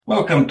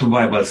Welcome to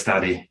Bible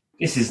Study.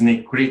 This is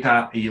Nick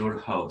Krita, your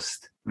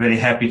host. Very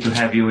happy to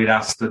have you with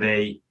us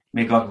today.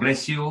 May God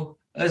bless you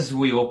as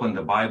we open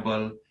the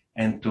Bible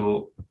and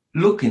to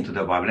look into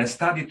the Bible and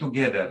study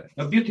together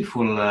a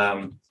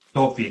beautiful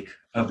topic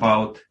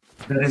about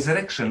the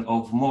resurrection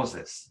of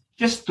Moses.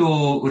 Just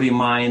to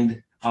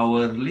remind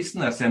our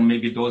listeners and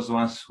maybe those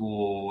ones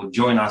who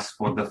join us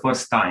for the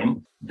first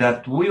time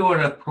that we were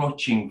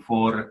approaching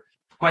for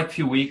quite a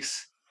few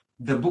weeks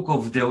the book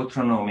of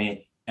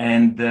Deuteronomy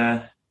and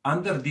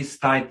under this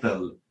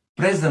title,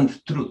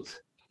 Present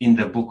Truth in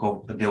the book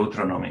of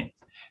Deuteronomy.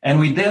 And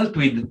we dealt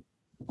with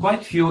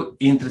quite a few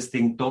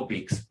interesting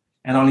topics.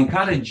 And I'll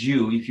encourage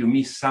you, if you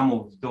miss some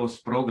of those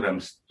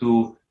programs,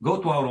 to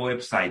go to our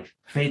website,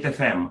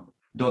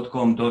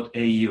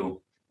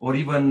 faithfm.com.au, or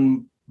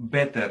even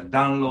better,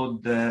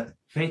 download the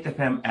Faith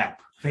FM app,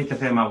 Faith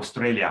FM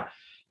Australia.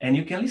 And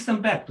you can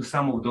listen back to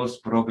some of those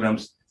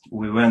programs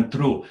we went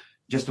through.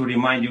 Just to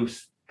remind you, a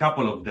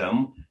couple of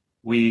them,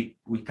 we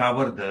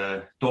covered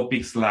the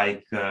topics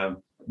like the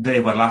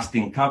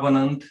everlasting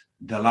covenant,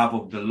 the love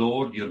of the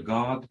Lord your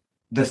God,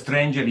 the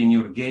stranger in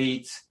your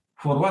gates.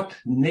 For what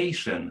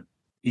nation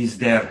is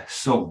there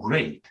so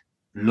great?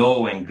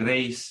 Law and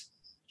grace,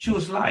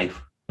 choose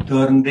life,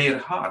 turn their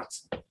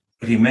hearts.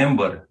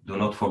 Remember, do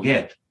not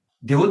forget,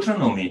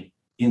 Deuteronomy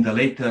in the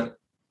later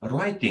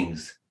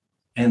writings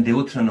and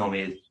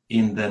Deuteronomy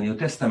in the New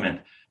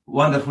Testament.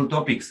 Wonderful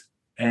topics.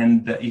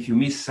 And if you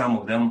miss some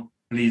of them,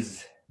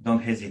 please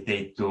don't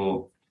hesitate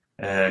to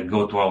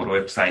go to our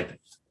website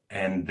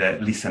and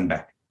listen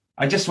back.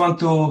 I just want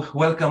to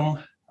welcome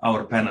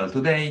our panel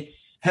today.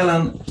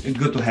 Helen,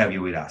 good to have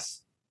you with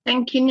us.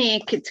 Thank you,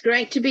 Nick. It's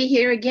great to be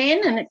here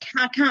again, and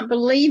I can't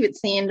believe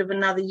it's the end of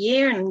another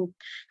year and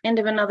end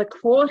of another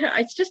quarter.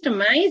 It's just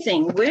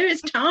amazing. Where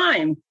is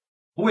time?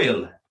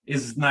 Will,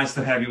 it's nice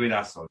to have you with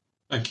us.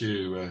 Thank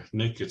you,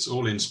 Nick. It's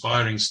all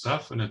inspiring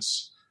stuff, and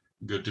it's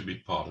good to be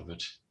part of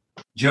it.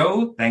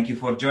 Joe, thank you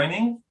for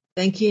joining.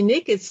 Thank you,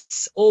 Nick.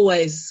 It's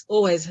always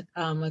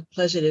a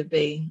pleasure to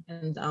be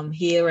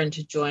here and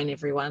to join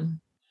everyone.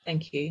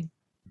 Thank you.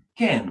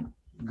 Ken,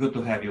 good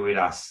to have you with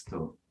us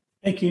too.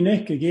 Thank you,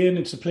 Nick. Again,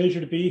 it's a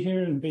pleasure to be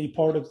here and be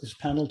part of this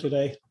panel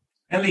today.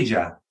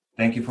 Elijah,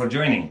 thank you for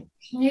joining.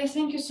 Yes,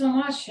 thank you so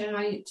much.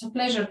 It's a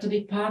pleasure to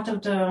be part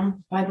of the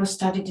Bible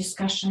study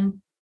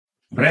discussion.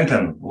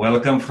 Brenton,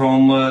 welcome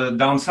from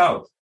down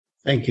south.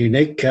 Thank you,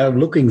 Nick.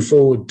 Looking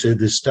forward to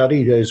the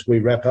study as we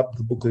wrap up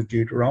the book of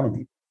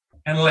Deuteronomy.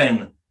 And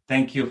Len,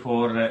 thank you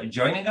for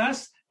joining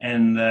us,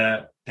 and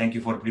thank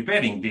you for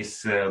preparing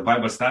this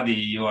Bible study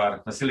you are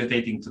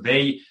facilitating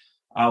today.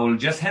 I will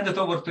just hand it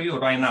over to you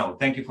right now.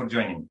 Thank you for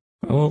joining.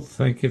 Well,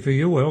 thank you for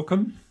your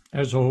welcome,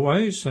 as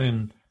always,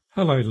 and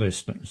hello,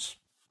 listeners.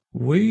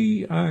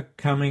 We are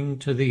coming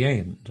to the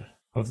end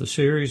of the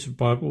series of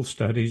Bible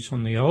studies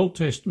on the Old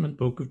Testament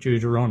book of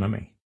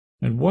Deuteronomy,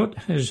 and what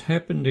has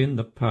happened in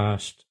the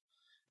past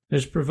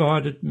has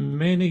provided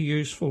many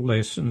useful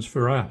lessons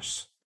for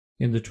us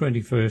in the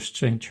 21st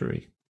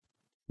century.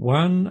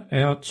 One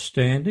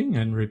outstanding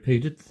and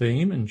repeated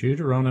theme in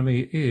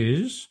Deuteronomy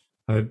is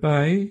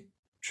obey,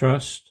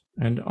 trust,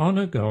 and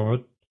honour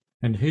God,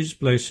 and his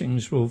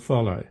blessings will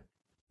follow.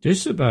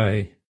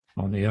 Disobey,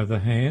 on the other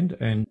hand,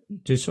 and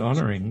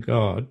dishonouring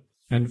God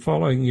and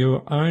following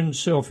your own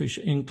selfish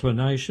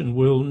inclination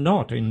will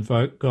not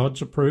invoke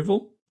God's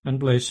approval and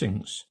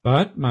blessings,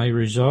 but may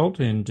result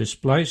in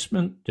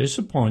displacement,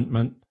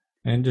 disappointment,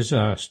 and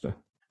disaster.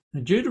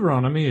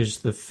 Deuteronomy is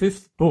the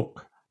fifth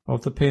book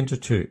of the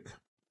Pentateuch,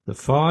 the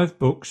 5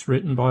 books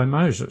written by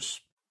Moses.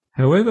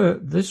 However,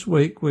 this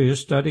week we are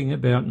studying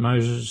about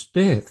Moses'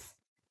 death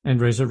and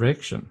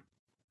resurrection,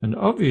 and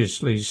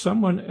obviously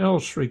someone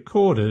else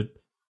recorded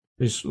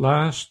this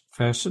last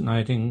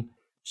fascinating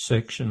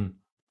section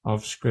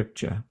of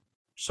Scripture.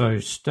 So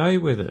stay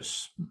with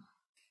us.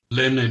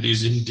 Len, it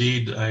is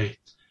indeed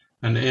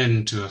an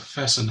end to a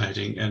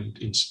fascinating and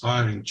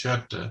inspiring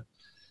chapter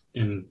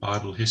in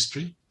Bible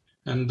history.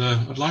 And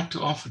I'd like to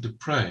offer to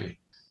pray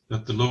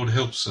that the Lord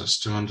helps us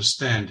to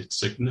understand its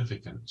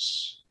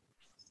significance.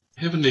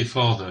 Heavenly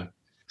Father,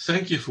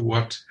 thank you for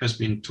what has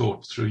been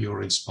taught through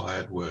your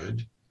inspired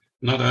word,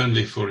 not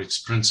only for its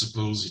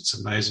principles, its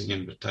amazing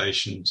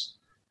invitations,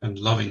 and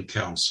loving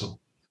counsel,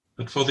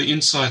 but for the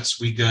insights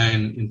we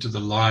gain into the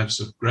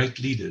lives of great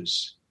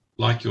leaders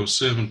like your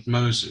servant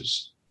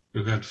Moses,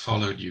 who had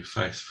followed you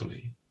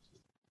faithfully.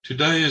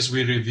 Today, as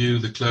we review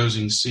the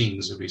closing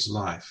scenes of his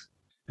life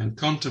and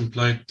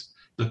contemplate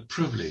the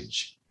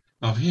privilege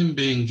of him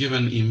being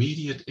given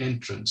immediate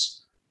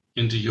entrance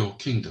into your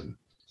kingdom,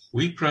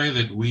 we pray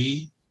that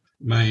we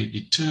may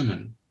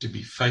determine to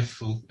be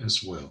faithful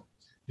as well,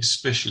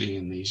 especially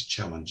in these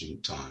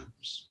challenging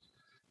times.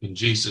 In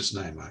Jesus'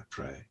 name I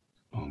pray.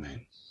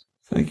 Amen.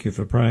 Thank you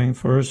for praying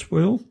for us,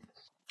 Will.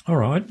 All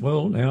right,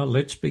 well, now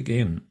let's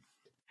begin.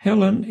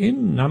 Helen,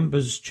 in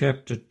Numbers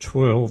chapter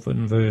 12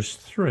 and verse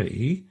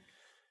 3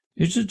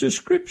 is a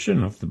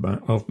description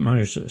of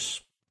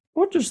Moses.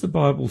 What does the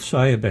Bible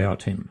say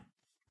about him?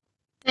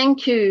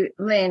 Thank you,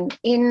 Len.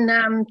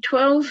 In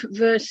 12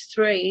 verse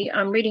 3,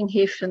 I'm reading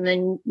here from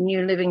the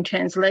New Living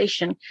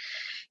Translation.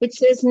 It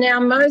says, "Now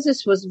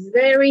Moses was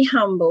very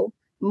humble,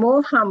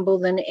 more humble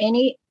than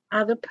any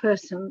other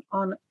person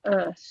on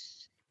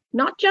earth."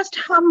 Not just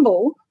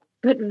humble,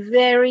 but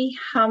very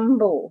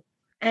humble.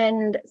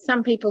 And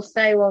some people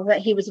say, well,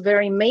 that he was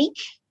very meek,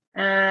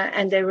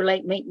 and they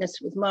relate meekness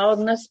with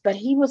mildness, but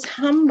he was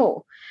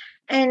humble.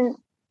 And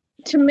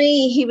to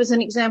me, he was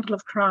an example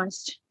of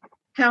Christ.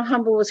 How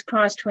humble was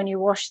Christ when he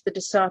washed the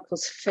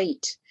disciples'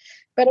 feet?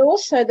 But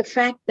also the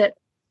fact that,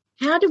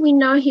 how do we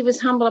know he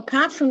was humble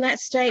apart from that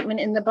statement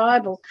in the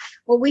Bible?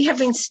 Well, we have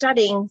been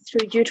studying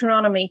through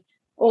Deuteronomy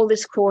all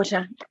this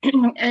quarter.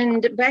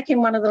 And back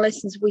in one of the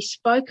lessons, we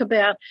spoke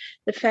about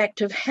the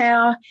fact of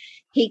how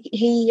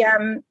he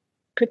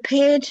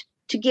prepared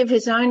to give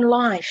his own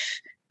life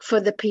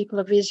for the people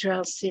of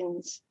Israel's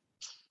sins.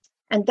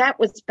 And that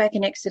was back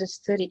in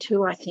Exodus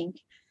 32, I think.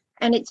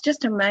 And it's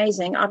just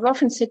amazing. I've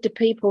often said to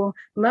people,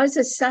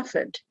 Moses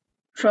suffered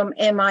from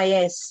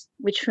MIS,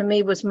 which for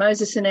me was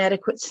Moses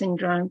Inadequate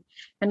Syndrome.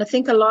 And I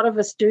think a lot of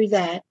us do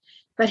that.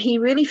 But he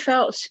really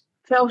felt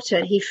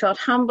it. He felt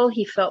humble.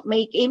 He felt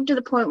meek, even to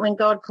the point when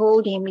God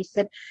called him, he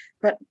said,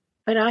 but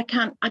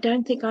I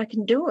don't think I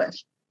can do it,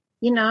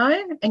 you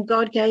know, and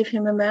God gave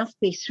him a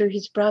mouthpiece through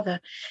his brother.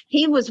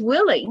 He was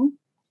willing,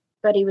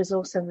 but he was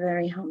also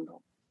very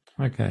humble.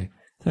 Okay.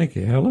 Thank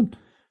you, Helen.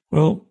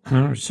 Well,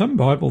 some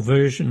Bible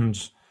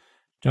versions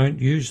don't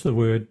use the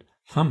word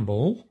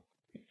humble.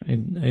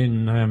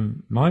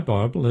 In my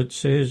Bible, it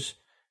says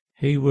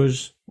he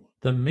was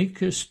the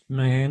meekest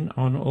man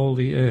on all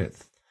the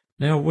earth.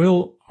 Now,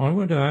 Will, I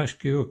want to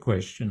ask you a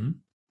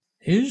question.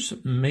 Is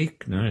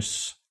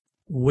meekness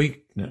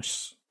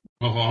weakness?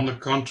 Well, on the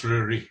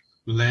contrary,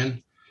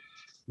 Len,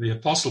 the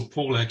Apostle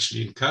Paul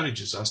actually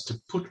encourages us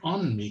to put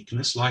on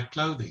meekness like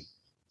clothing.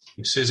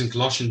 He says in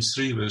Colossians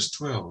 3, verse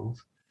 12,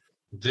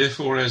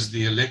 "Therefore, as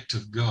the elect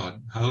of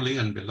God, holy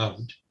and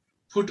beloved,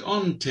 put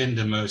on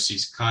tender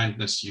mercies,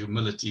 kindness,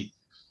 humility,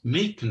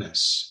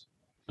 meekness,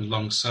 and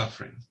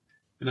long-suffering."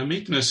 And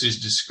meekness is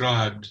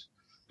described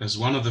as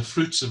one of the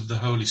fruits of the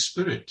Holy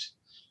Spirit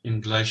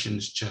in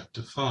Galatians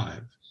chapter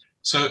 5.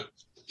 So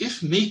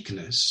if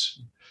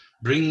meekness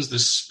brings the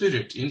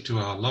Spirit into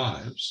our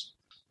lives,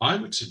 I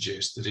would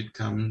suggest that it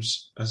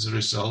comes as a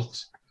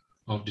result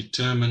of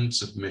determined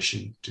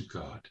submission to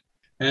God.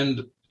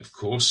 And, of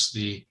course,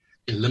 the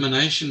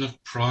elimination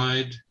of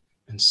pride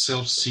and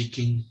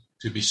self-seeking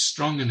to be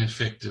strong and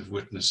effective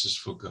witnesses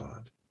for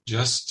God,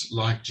 just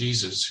like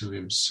Jesus, who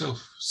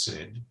himself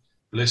said,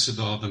 "Blessed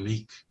are the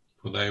meek,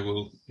 for they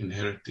will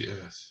inherit the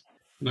earth."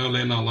 No,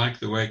 Len, I like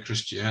the way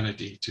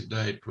Christianity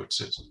today puts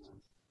it.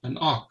 An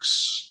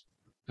ox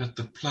at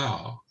the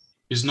plough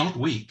is not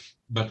weak,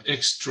 but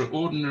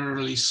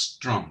extraordinarily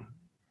strong.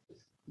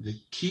 The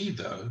key,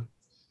 though,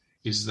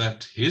 is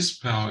that his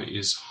power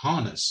is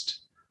harnessed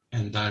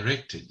and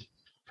directed.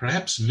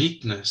 Perhaps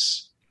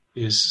meekness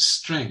is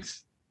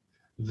strength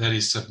that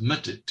is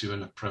submitted to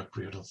an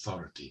appropriate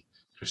authority,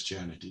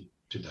 Christianity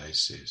today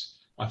says.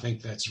 I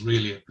think that's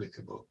really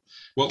applicable.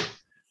 Well,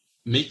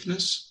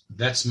 meekness,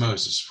 that's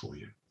Moses for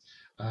you,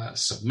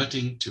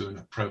 submitting to an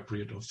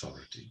appropriate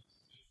authority.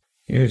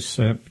 Yes,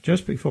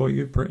 just before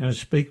you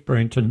speak,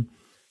 Brenton,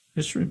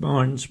 this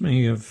reminds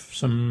me of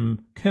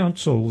some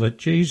counsel that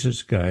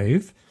Jesus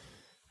gave,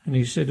 and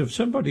he said, if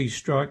somebody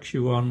strikes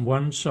you on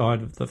one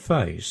side of the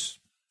face,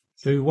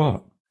 do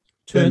what?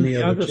 Turn the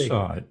other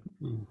side.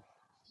 Mm.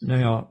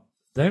 Now,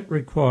 that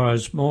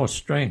requires more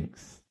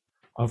strength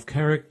of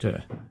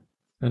character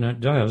than it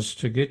does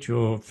to get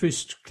your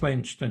fist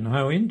clenched and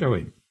hoe into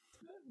him.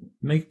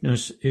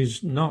 Meekness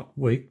is not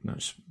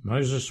weakness.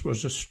 Moses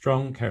was a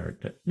strong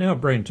character. Now,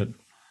 Brenton.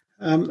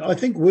 I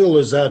think Will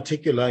has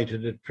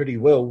articulated it pretty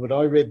well, but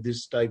I read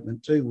this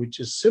statement too, which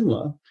is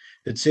similar.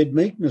 It said,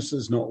 meekness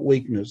is not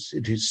weakness,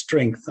 it is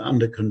strength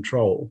under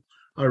control.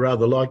 I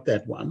rather like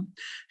that one.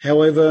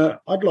 However,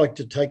 I'd like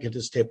to take it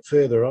a step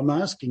further. I'm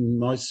asking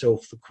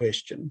myself the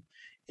question,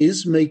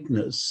 is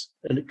meekness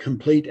a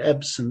complete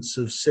absence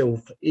of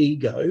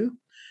self-ego,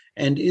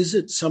 and is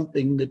it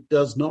something that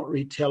does not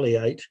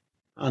retaliate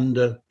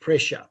under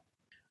pressure?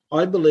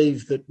 I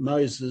believe that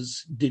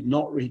Moses did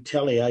not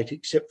retaliate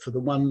except for the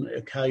one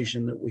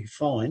occasion that we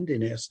find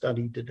in our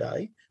study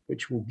today,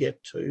 which we'll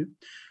get to.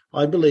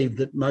 I believe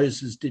that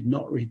Moses did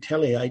not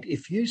retaliate.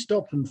 If you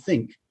stop and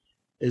think,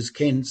 as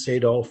Ken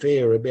said off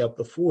air, about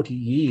the 40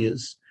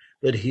 years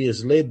that he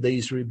has led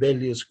these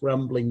rebellious,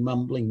 grumbling,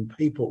 mumbling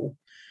people,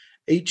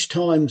 each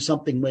time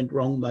something went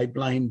wrong, they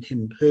blamed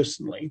him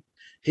personally.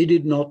 He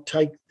did not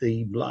take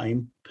the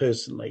blame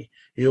personally.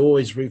 He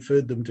always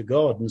referred them to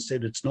God and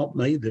said, it's not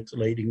me that's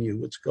leading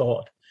you, it's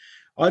God.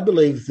 I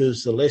believe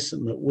there's a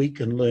lesson that we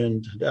can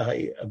learn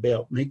today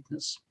about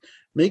meekness.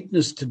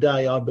 Meekness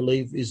today, I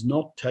believe, is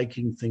not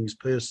taking things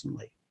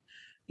personally.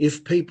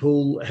 If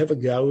people have a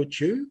go at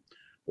you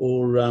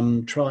or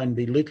try and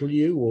belittle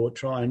you or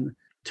try and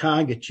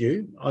target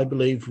you, I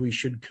believe we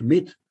should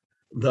commit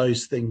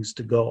those things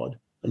to God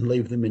and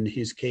leave them in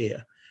his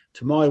care.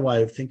 to my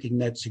way of thinking,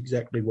 that's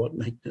exactly what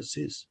meekness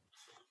is.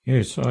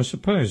 Yes, I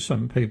suppose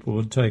some people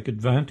would take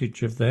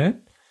advantage of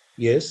that.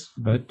 Yes.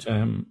 But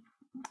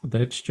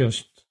that's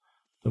just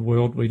the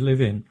world we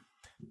live in.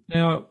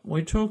 Now,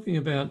 we're talking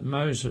about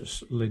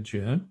Moses,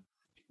 Lydia.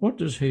 What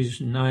does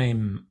his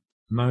name,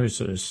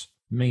 Moses,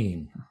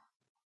 mean?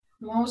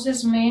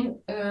 Moses means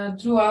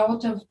drew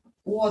out of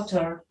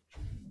water.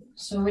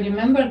 So we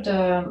remember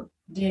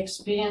the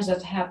experience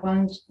that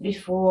happened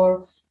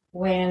before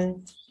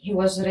when he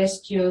was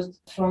rescued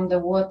from the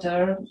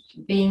water,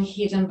 being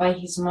hidden by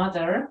his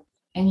mother,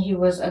 and he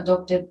was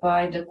adopted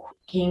by the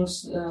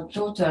king's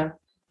daughter.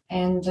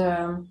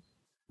 And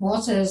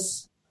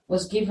Moses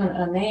was given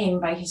a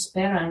name by his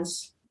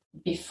parents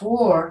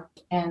before,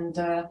 and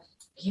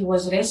he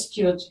was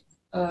rescued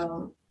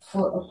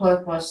for a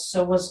purpose.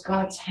 So was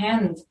God's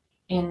hand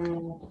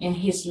in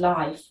his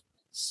life.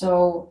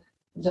 So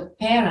the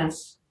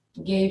parents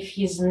gave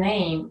his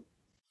name,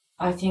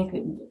 I think,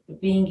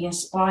 being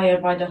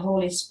inspired by the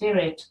Holy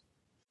Spirit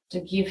to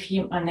give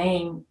him a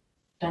name,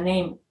 the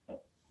name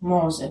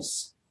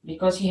Moses,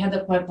 because he had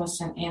a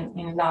purpose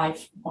in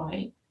life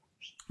by.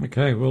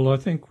 Okay, well, I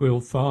think we'll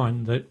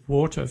find that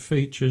water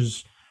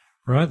features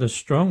rather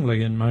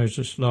strongly in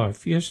Moses'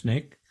 life. Yes,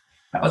 Nick?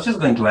 I was just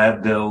going to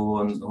add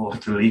on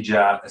what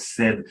Lydia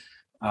said.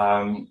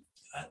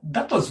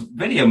 That was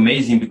very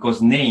amazing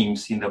because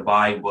names in the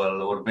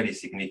Bible were very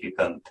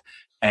significant.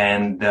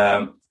 And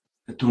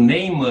to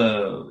name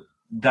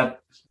that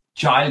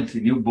child,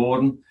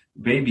 newborn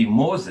baby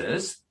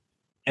Moses,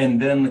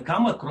 and then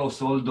come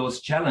across all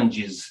those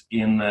challenges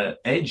in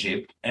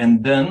Egypt,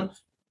 and then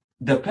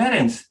the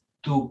parents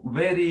to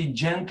very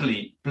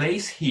gently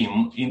place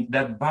him in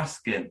that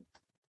basket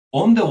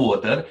on the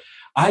water,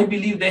 I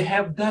believe they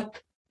have that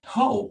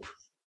hope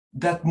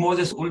that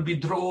Moses will be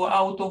drawn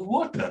out of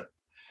water.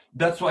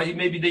 That's why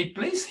maybe they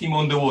place him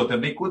on the water.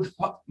 They could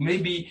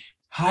maybe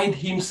hide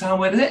him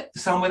somewhere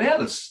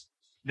else.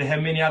 They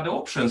have many other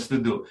options to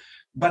do.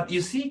 But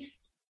you see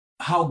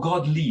how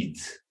God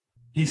leads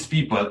his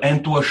people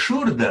and to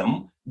assure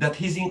them that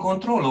he's in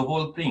control of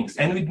all things.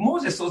 And with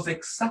Moses was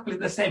exactly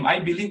the same. I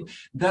believe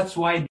that's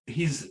why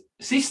his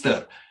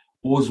sister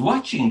was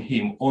watching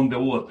him on the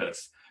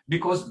waters,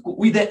 because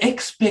with the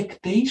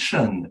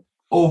expectation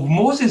of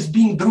Moses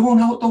being drawn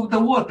out of the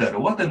water.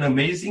 What an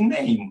amazing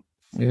name.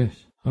 Yes.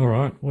 All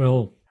right.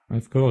 Well,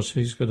 of course,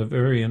 he's got a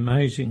very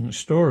amazing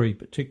story,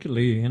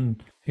 particularly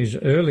in his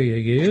earlier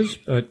years.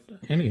 But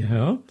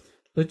anyhow,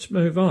 let's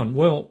move on.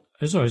 Well,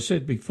 as I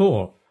said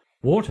before,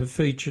 water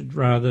featured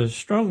rather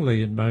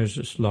strongly in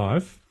Moses'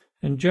 life.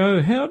 And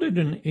Joe, how did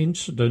an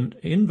incident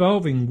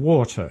involving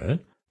water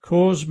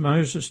cause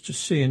Moses to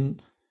sin,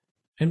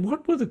 and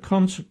what were the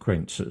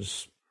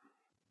consequences?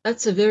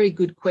 That's a very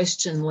good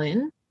question,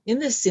 Len. In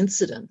this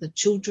incident, the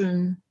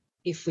children,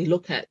 if we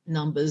look at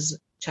Numbers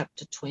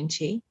chapter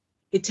 20,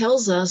 it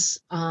tells us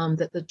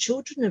that the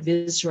children of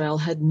Israel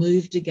had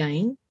moved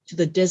again to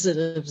the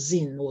desert of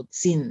Zin, or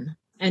Zin.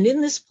 And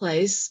in this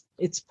place,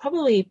 it's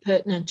probably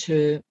pertinent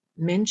to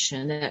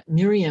mention that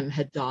Miriam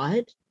had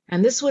died,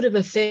 and this would have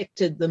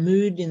affected the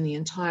mood in the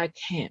entire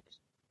camp.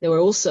 They were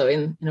also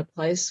in a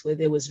place where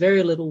there was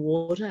very little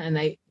water, and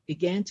they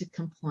began to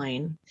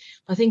complain.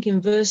 I think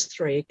in verse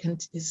 3,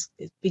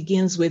 it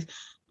begins with,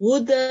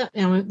 would that,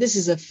 now this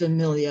is a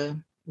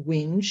familiar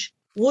whinge,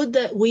 would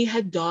that we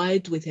had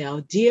died with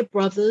our dear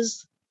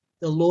brothers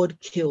the Lord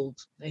killed,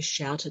 they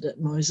shouted at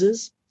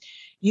Moses.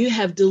 You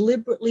have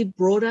deliberately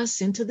brought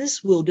us into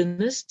this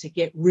wilderness to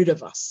get rid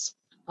of us,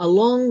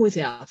 along with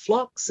our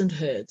flocks and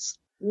herds.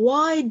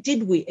 Why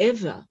did you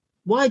ever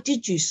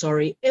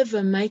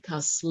make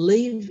us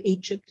leave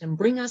Egypt and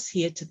bring us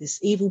here to this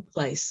evil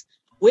place?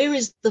 Where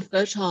is the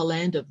fertile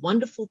land of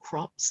wonderful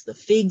crops, the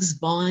figs,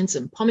 vines,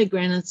 and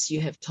pomegranates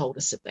you have told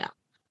us about?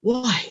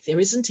 Why, there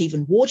isn't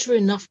even water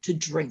enough to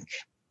drink.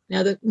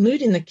 Now, the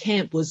mood in the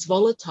camp was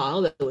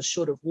volatile. They were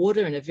short of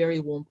water in a very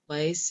warm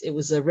place. It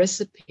was a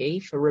recipe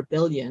for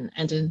rebellion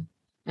and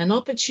an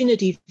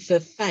opportunity for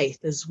faith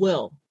as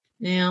well.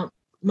 Now,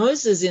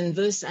 Moses in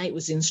verse 8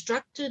 was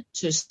instructed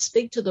to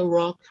speak to the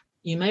rock.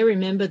 You may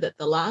remember that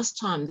the last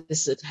time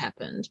this had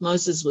happened,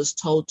 Moses was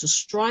told to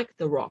strike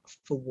the rock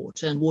for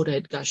water, and water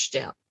had gushed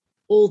out.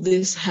 All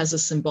this has a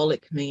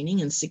symbolic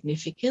meaning and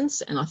significance,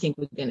 and I think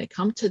we're going to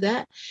come to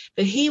that.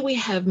 But here we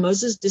have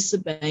Moses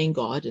disobeying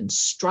God and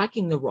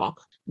striking the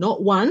rock,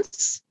 not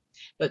once,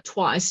 but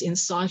twice in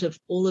sight of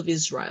all of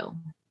Israel.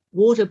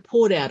 Water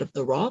poured out of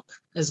the rock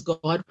as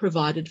God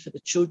provided for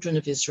the children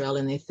of Israel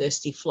and their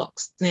thirsty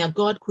flocks. Now,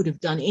 God could have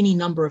done any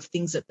number of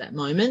things at that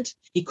moment.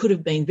 He could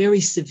have been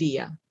very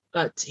severe,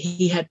 but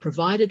he had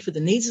provided for the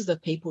needs of the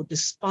people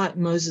despite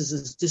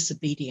Moses'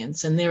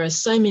 disobedience. And there are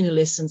so many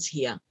lessons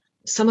here.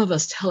 Some of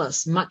us tell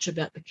us much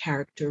about the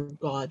character of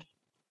God.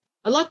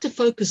 I'd like to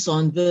focus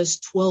on verse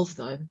 12,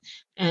 though,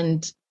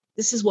 and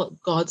this is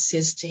what God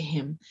says to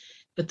him.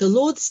 But the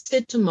Lord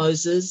said to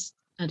Moses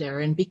and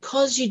Aaron,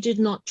 because you did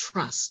not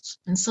trust,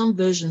 and some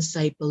versions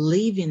say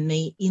believe in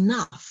me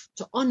enough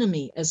to honor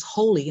me as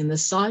holy in the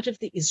sight of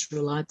the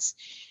Israelites,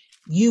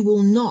 you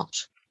will not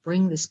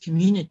bring this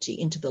community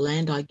into the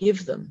land I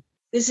give them.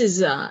 This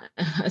is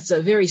it's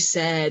a very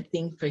sad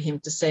thing for him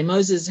to say.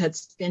 Moses had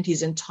spent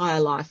his entire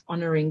life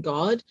honoring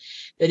God,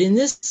 but in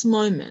this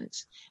moment,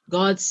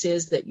 God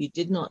says that you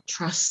did not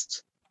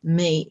trust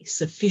me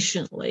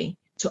sufficiently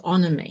to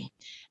honor me.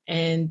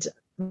 And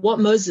what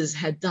Moses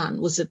had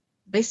done was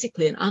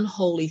basically an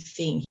unholy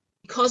thing.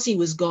 Because he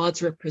was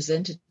God's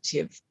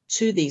representative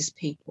to these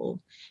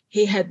people,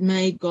 he had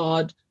made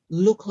God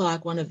look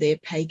like one of their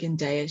pagan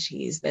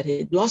deities, that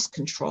had lost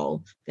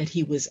control, that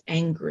he was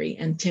angry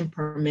and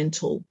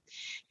temperamental.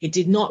 He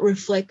did not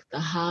reflect the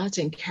heart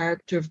and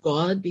character of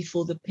God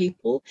before the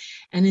people.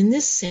 And in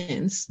this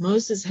sense,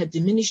 Moses had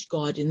diminished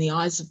God in the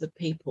eyes of the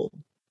people.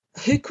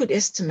 Who could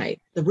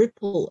estimate the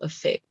ripple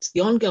effect,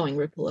 the ongoing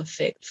ripple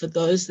effect for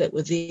those that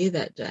were there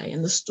that day,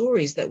 and the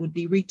stories that would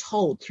be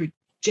retold through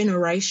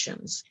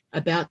generations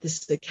about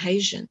this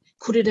occasion?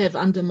 Could it have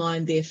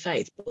undermined their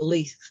faith,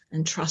 belief,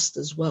 and trust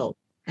as well?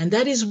 And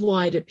that is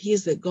why it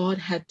appears that God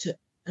had to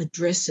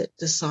address it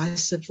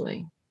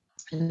decisively.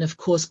 And of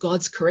course,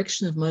 God's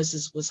correction of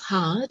Moses was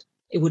hard.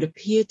 It would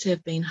appear to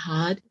have been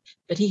hard,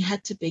 but he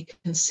had to be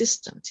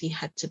consistent. He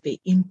had to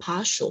be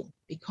impartial,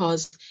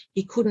 because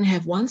he couldn't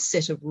have one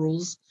set of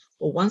rules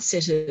or one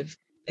set of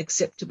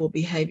acceptable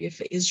behavior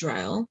for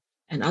Israel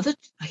and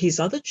his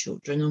other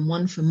children, and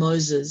one for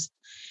Moses.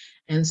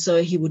 And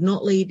so he would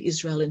not lead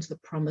Israel into the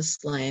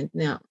promised land.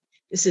 Now,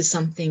 this is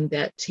something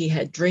that he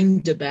had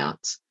dreamed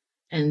about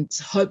and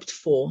hoped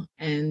for,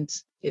 and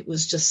it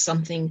was just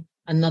something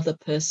another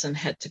person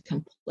had to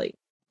complete.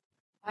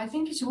 I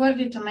think it's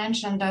worthy to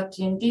mention that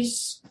in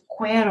this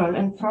quarrel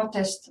and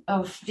protest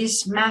of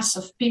this mass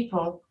of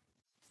people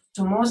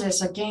to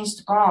Moses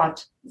against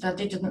God,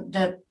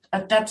 that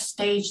at that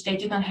stage they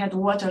didn't have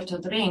water to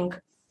drink,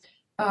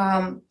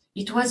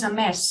 it was a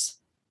mess.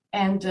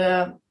 And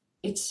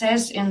it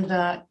says in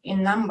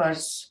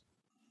Numbers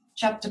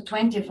chapter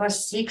 20,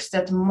 verse 6,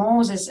 that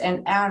Moses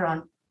and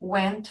Aaron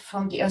went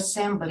from the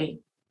assembly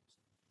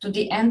to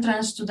the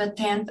entrance to the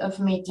tent of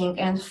meeting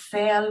and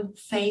fell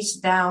face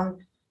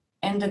down,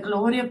 and the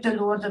glory of the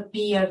Lord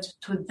appeared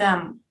to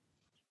them.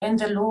 And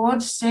the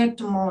Lord said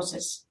to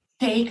Moses,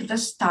 take the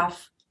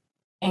staff,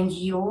 and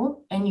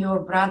you and your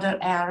brother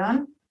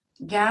Aaron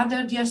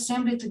gather the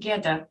assembly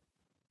together.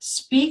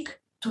 Speak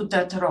to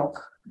that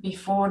rock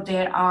before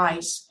their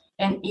eyes,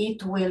 and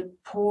it will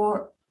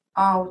pour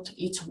out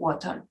its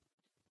water.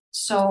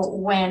 So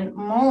when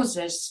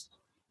Moses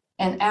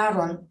and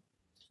Aaron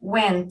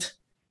went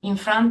in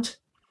front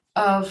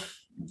of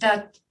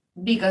that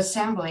big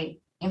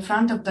assembly, in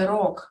front of the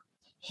rock,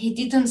 he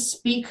didn't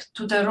speak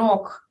to the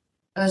rock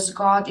as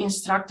God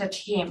instructed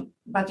him.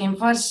 But in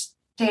verse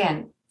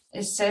 10,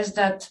 it says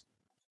that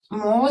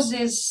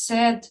Moses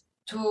said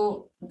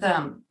to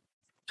them,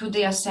 to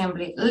the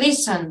assembly,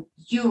 listen,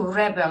 you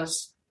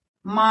rebels,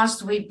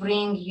 must we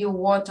bring you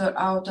water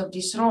out of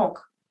this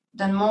rock?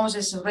 Then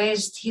Moses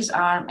raised his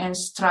arm and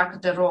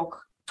struck the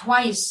rock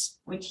twice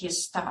with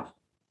his staff.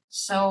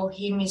 So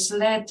he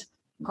misled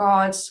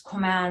God's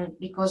command,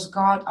 because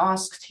God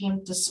asked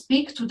him to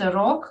speak to the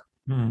rock.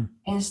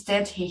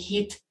 Instead, he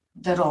hit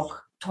the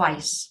rock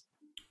twice.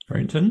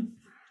 Brenton?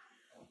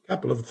 A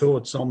couple of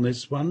thoughts on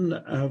this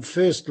one.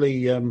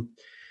 Firstly,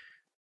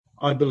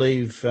 I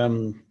believe,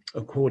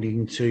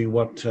 according to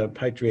what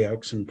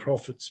Patriarchs and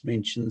Prophets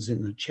mentions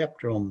in the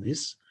chapter on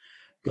this,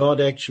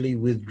 God actually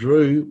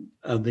withdrew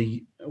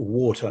the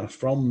water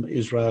from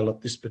Israel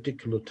at this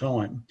particular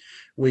time.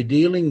 We're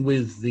dealing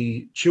with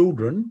the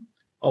children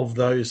of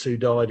those who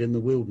died in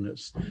the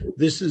wilderness.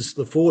 This is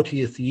the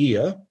 40th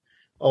year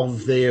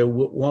of their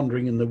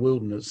wandering in the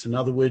wilderness. In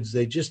other words,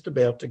 they're just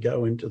about to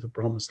go into the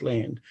promised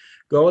land.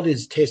 God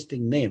is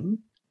testing them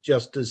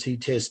just as he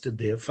tested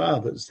their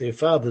fathers. Their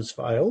fathers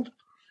failed,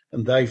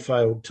 and they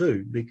failed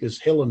too, because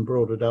Helen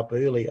brought it up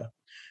earlier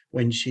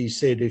when she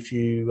said, if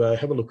you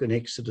have a look in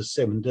Exodus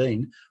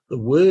 17, the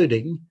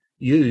wording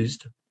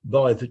used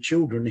by the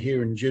children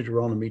here in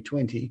Deuteronomy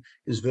 20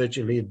 is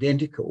virtually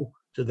identical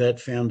to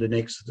that found in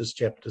Exodus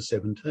chapter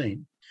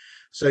 17.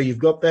 So you've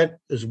got that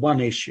as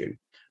one issue.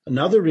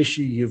 Another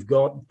issue you've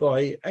got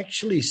by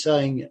actually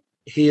saying,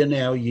 hear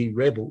now, ye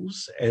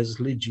rebels, as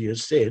Lygia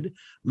said,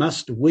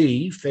 must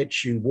we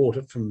fetch you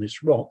water from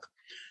this rock?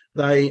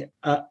 They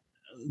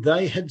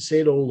had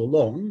said all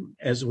along,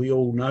 as we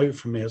all know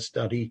from our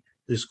study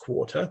this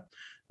quarter,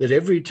 that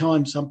every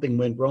time something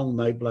went wrong,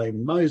 they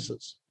blamed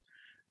Moses.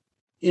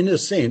 In a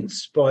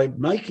sense, by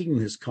making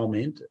this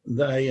comment,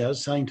 they are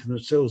saying to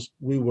themselves,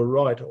 we were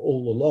right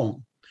all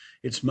along.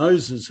 It's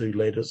Moses who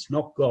led us,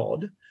 not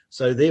God.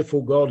 So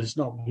therefore, God is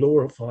not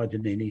glorified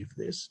in any of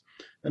this.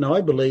 And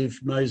I believe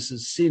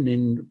Moses' sin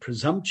in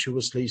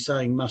presumptuously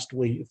saying, must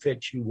we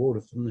fetch you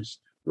water from this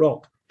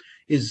rock,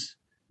 is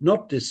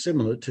not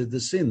dissimilar to the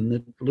sin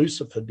that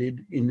Lucifer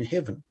did in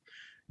heaven.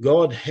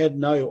 God had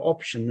no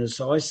option, as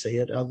I see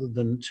it, other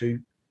than to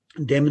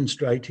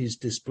demonstrate his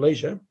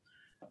displeasure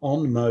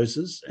on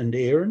Moses and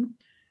Aaron.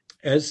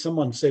 As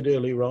someone said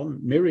earlier on,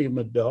 Miriam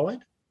had died.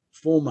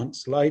 4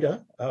 months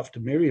later,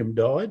 after Miriam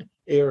died,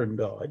 Aaron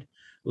died.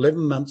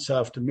 11 months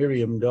after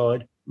Miriam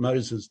died,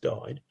 Moses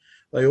died,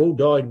 they all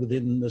died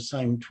within the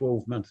same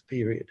 12-month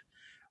period.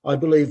 I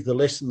believe the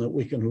lesson that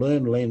we can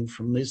learn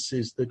from this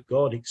is that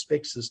God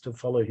expects us to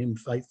follow him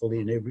faithfully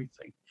in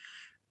everything.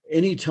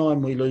 Any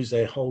time we lose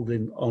our hold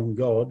on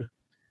God,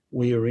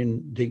 we are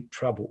in deep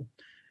trouble.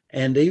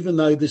 And even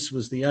though this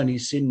was the only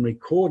sin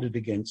recorded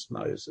against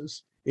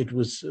Moses, it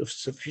was of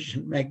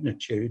sufficient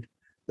magnitude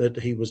that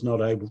he was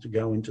not able to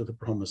go into the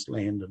promised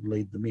land and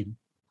lead them in.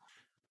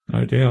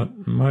 No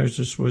doubt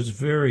Moses was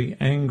very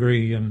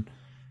angry and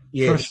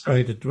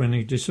frustrated when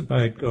he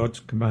disobeyed God's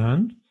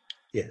command.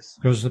 Yes.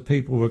 Because the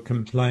people were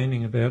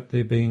complaining about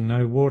there being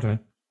no water.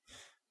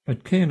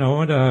 But Ken, I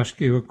want to ask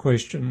you a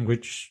question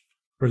which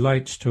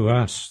relates to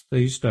us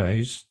these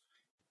days.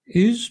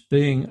 Is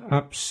being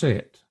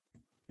upset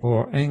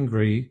or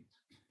angry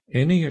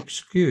any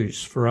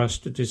excuse for us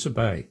to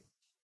disobey?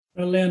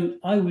 Well, then,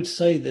 I would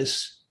say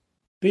this.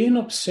 Being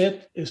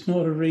upset is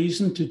not a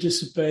reason to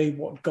disobey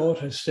what God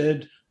has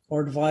said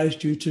or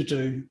advised you to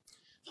do.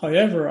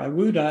 However, I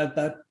would add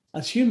that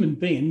as human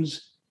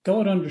beings,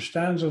 God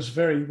understands us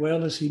very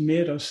well as he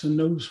made us and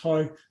knows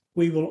how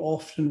we will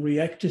often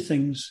react to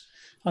things.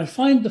 I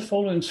find the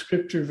following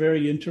scripture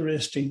very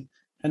interesting,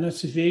 and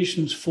it's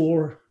Ephesians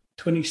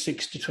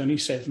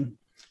 4:26-27.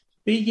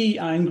 Be ye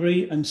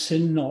angry and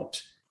sin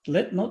not.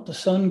 Let not the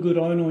sun go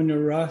down on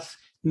your wrath,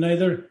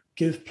 neither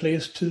give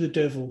place to the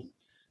devil.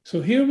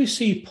 So here we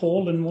see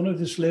Paul in one of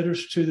his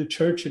letters to the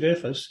church at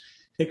Ephesus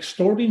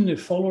exhorting the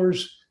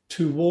followers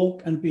to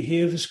walk and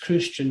behave as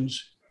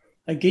Christians.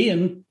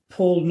 Again,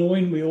 Paul,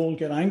 knowing we all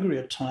get angry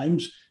at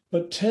times,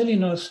 but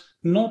telling us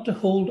not to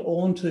hold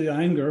on to the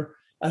anger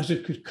as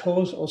it could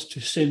cause us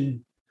to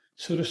sin.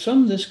 So to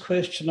sum this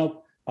question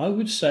up, I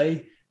would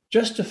say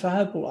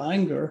justifiable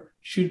anger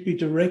should be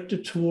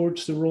directed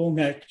towards the wrong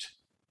act,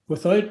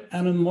 without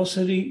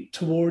animosity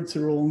towards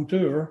the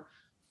wrongdoer.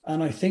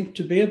 And I think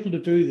to be able to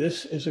do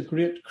this is a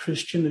great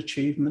Christian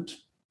achievement.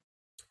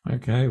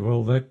 Okay,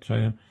 well,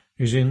 that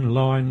is in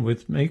line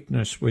with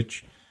meekness,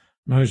 which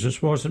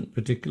Moses wasn't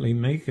particularly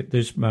meek at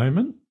this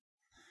moment.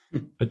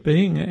 But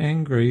being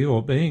angry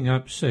or being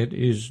upset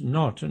is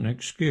not an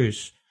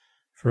excuse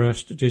for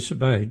us to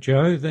disobey.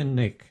 Joe, then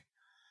Nick.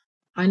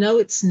 I know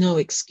it's no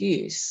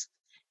excuse.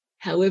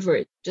 However,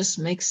 it just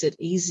makes it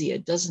easier,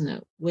 doesn't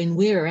it? When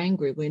we're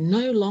angry, we're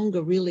no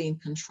longer really in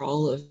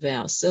control of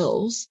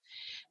ourselves.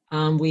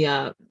 We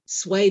are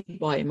swayed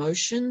by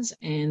emotions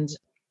and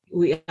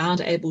we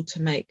aren't able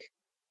to make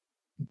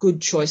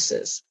good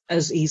choices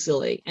as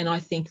easily. And I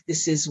think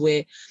this is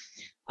where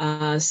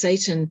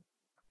Satan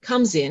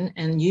comes in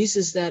and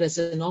uses that as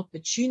an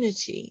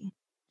opportunity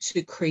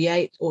to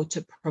create or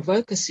to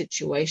provoke a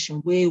situation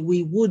where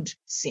we would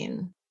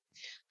sin.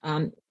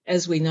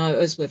 As we know,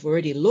 as we've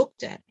already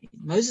looked at in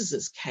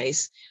Moses'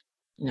 case,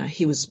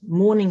 he was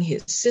mourning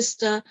his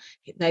sister.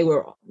 They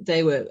were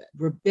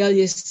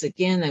rebellious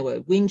again. They were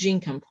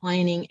whinging,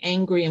 complaining,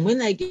 angry. And when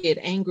they get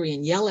angry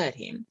and yell at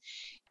him,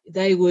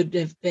 they would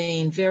have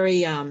been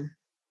very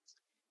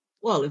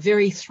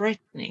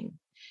threatening.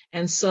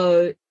 And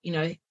so,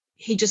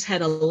 he just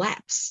had a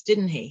lapse,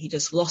 didn't he? He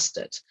just lost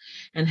it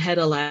and had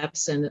a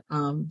lapse and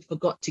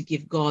forgot to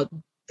give God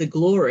the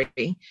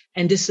glory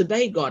and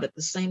disobeyed God at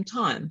the same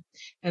time.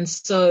 And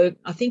so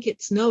I think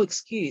it's no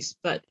excuse,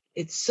 but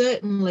it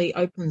certainly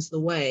opens the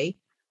way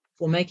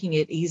for making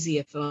it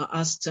easier for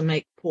us to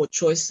make poor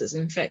choices.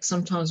 In fact,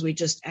 sometimes we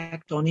just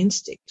act on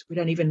instinct. We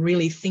don't even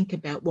really think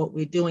about what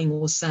we're doing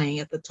or saying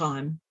at the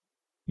time.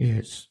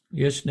 Yes.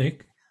 Yes,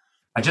 Nick?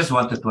 I just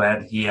wanted to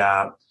add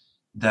here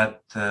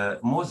that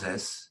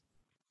Moses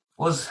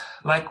was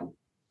like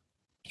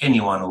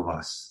any one of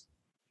us,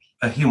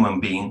 a human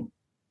being,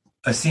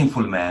 a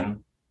sinful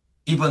man,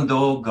 even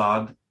though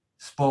God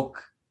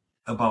spoke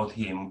about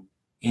him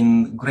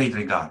in great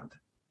regard.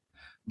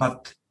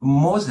 But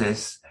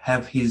Moses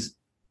have his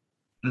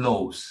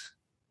laws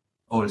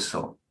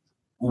also.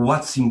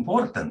 What's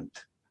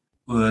important,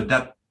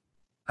 that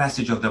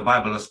passage of the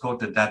Bible is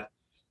quoted that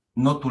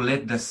not to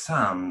let the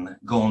sun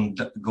go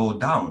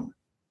down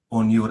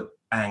on your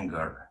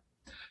anger.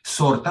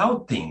 Sort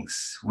out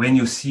things when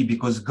you see,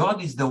 because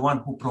God is the one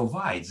who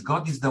provides.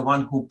 God is the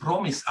one who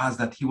promised us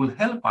that he will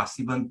help us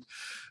even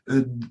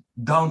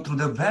down through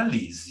the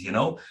valleys, He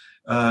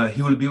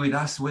will be with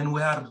us when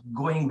we are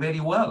going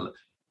very well.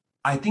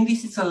 I think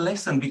this is a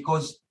lesson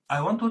because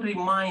I want to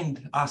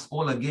remind us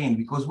all again,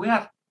 because we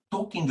are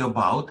talking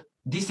about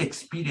this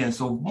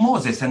experience of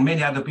Moses and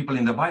many other people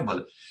in the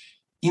Bible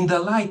in the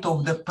light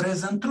of the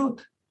present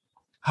truth.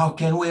 How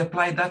can we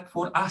apply that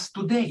for us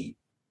today?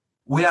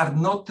 We are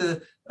not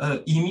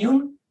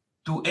immune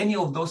to any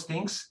of those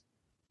things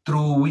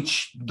through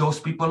which those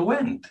people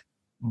went,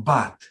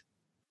 but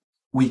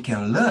we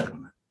can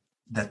learn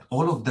that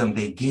all of them,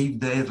 they gave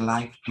their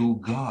life to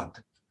God.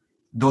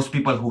 Those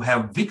people who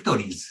have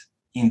victories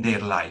in their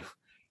life,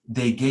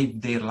 they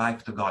gave their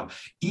life to God.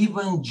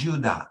 Even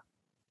Judah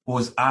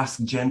was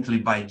asked gently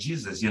by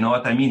Jesus. You know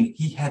what I mean?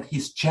 He had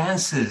his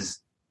chances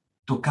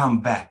to come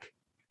back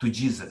to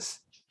Jesus,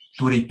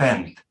 to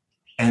repent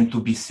and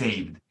to be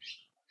saved.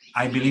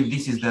 I believe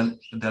this is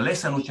the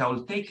lesson which I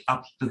will take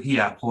up to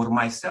here for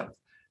myself,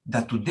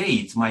 that today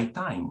it's my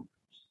time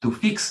to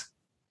fix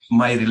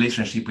my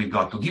relationship with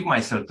God, to give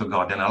myself to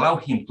God and allow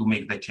him to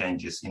make the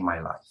changes in my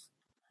life.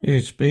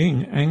 Yes,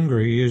 being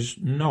angry is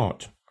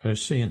not a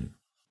sin.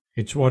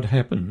 It's what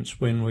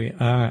happens when we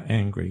are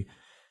angry.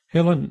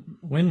 Helen,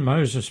 when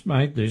Moses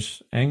made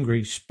this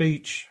angry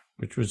speech,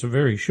 which was a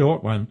very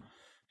short one,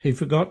 he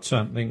forgot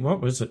something.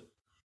 What was it?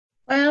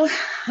 Well,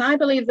 I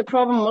believe the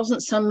problem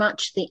wasn't so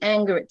much the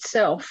anger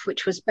itself,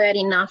 which was bad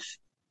enough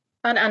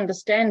but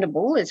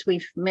understandable, as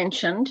we've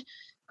mentioned.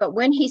 But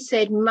when he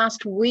said,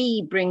 "Must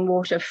we bring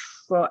water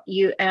for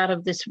you out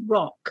of this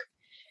rock?"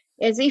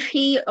 as if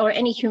he or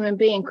any human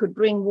being could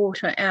bring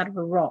water out of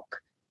a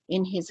rock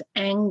in his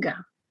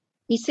anger.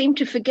 He seemed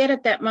to forget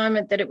at that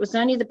moment that it was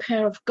only the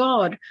power of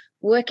God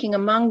working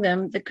among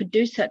them that could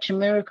do such a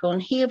miracle.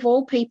 And he, of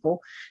all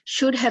people,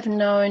 should have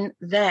known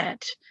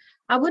that.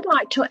 I would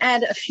like to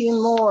add a few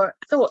more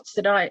thoughts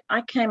that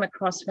I came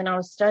across when I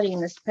was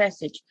studying this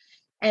passage,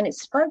 and it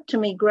spoke to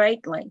me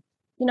greatly.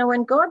 You know,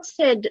 when God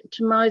said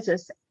to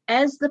Moses,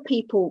 "As the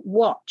people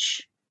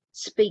watch,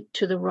 speak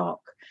to the rock."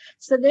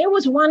 So there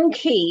was one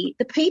key.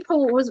 The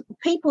people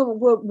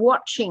were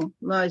watching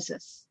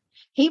Moses.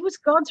 He was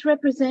God's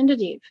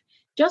representative,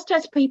 just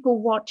as people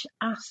watch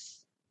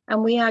us,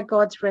 and we are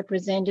God's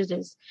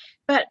representatives.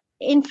 But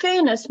in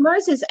fairness,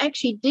 Moses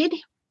actually did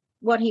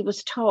what he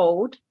was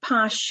told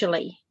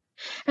partially.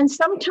 And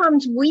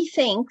sometimes we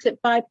think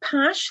that by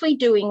partially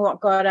doing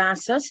what God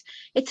asks us,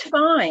 it's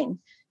fine.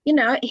 You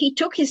know, he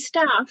took his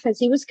staff as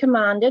he was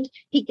commanded.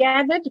 He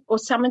gathered or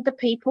summoned the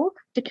people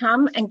to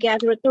come and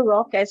gather at the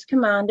rock as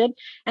commanded.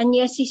 And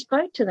yes, he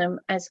spoke to them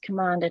as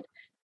commanded.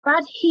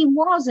 But he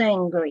was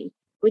angry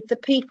with the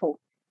people.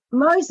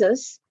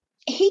 Moses,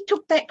 he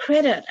took that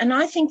credit. And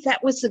I think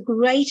that was the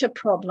greater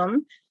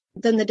problem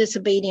than the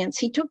disobedience.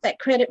 He took that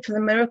credit for the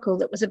miracle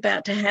that was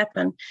about to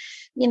happen.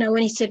 You know,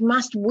 when he said,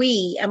 "Must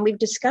we?" And we've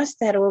discussed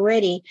that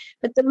already.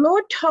 But the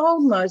Lord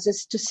told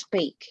Moses to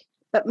speak,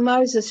 but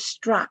Moses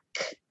struck.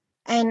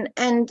 And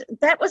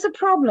that was a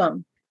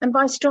problem. And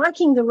by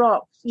striking the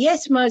rock,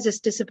 yes, Moses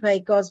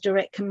disobeyed God's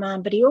direct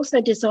command, but he also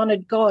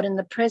dishonored God in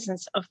the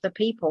presence of the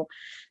people.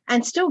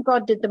 And still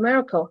God did the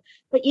miracle.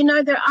 But, you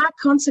know, there are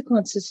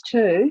consequences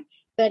too,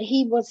 that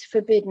he was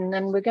forbidden.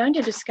 And we're going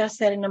to discuss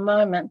that in a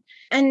moment.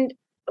 And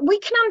we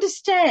can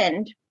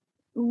understand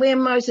where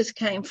Moses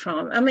came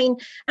from. I mean,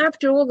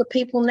 after all, the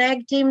people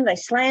nagged him, they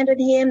slandered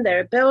him, they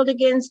rebelled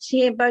against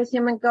him, both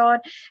him and God,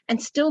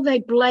 and still they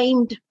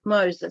blamed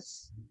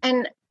Moses.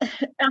 And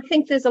I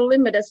think there's a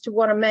limit as to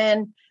what a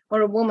man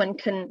or a woman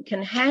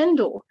can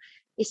handle,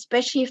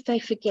 especially if they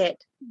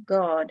forget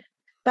God.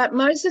 But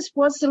Moses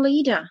was the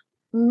leader.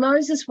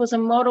 Moses was a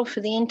model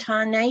for the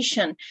entire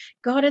nation.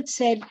 God had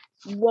said,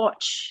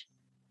 watch,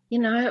 you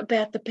know,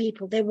 about the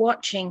people. They're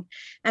watching.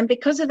 And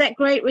because of that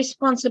great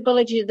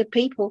responsibility of the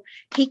people,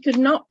 he could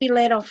not be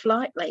let off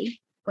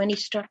lightly when he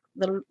struck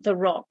the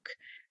rock.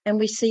 And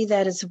we see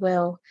that as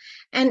well.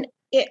 And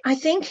I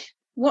think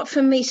what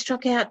for me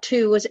struck out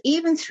too was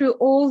even through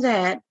all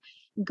that,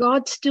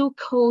 God still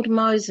called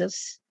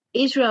Moses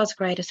Israel's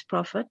greatest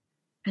prophet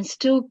and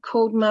still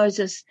called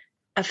Moses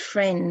a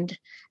friend.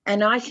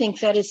 And I think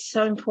that is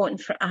so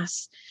important for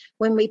us.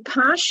 When we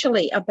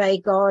partially obey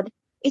God,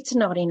 it's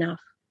not enough.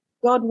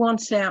 God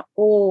wants our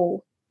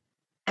all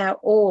at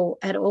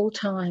all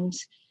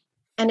times.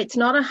 And it's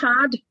not a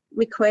hard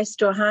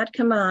request or a hard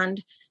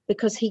command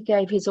because he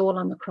gave his all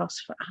on the cross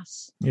for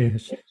us.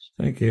 Yes,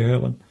 thank you,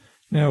 Helen.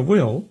 Now,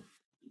 Will,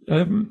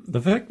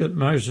 the fact that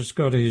Moses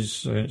got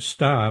his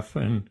staff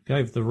and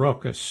gave the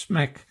rock a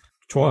smack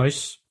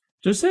twice,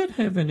 does that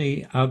have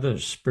any other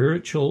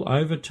spiritual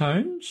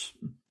overtones?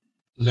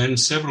 Then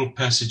several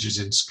passages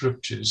in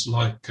scriptures,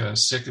 like 2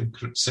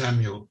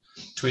 Samuel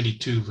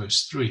 22,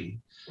 verse 3,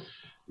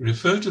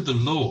 refer to the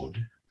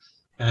Lord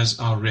as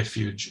our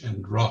refuge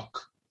and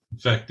rock. In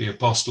fact, the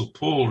Apostle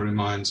Paul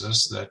reminds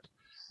us that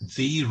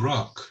the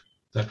rock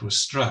that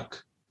was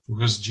struck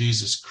was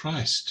Jesus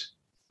Christ.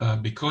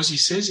 Because he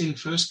says in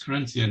 1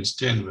 Corinthians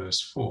 10,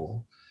 verse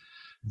 4,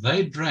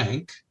 they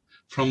drank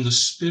from the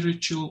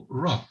spiritual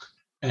rock,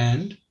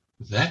 and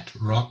that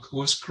rock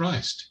was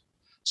Christ.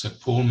 So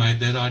Paul made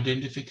that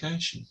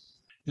identification.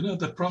 You know,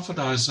 the prophet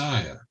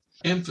Isaiah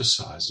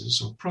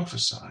emphasizes or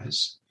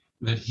prophesies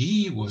that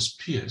he was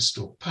pierced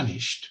or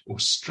punished or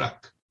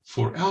struck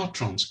for our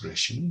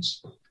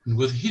transgressions, and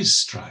with his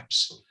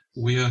stripes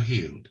we are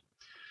healed.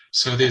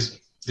 So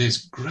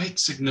there's great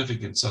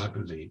significance, I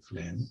believe,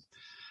 Len,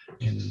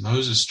 in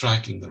Moses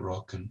striking the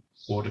rock and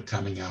water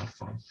coming out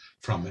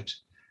from it.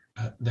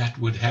 That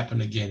would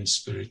happen again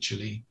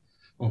spiritually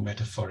or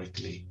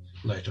metaphorically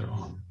later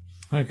on.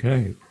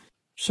 Okay.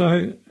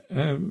 So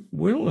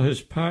Will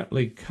has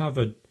partly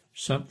covered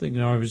something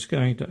I was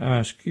going to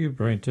ask you,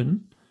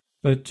 Brenton,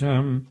 but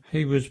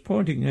he was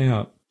pointing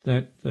out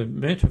that the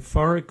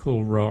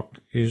metaphorical rock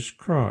is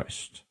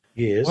Christ.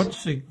 Yes.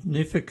 What's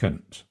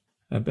significant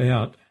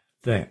about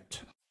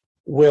that?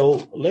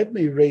 Well, let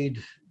me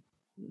read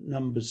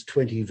Numbers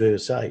 20,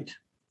 verse 8.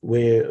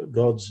 where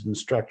God's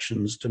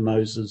instructions to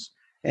Moses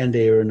and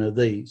Aaron are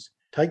these: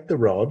 take the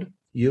rod,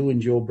 you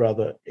and your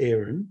brother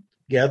Aaron,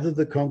 gather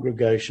the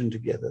congregation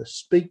together,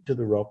 speak to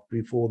the rock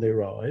before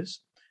their eyes,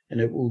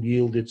 and it will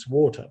yield its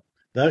water.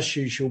 Thus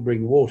you shall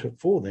bring water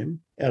for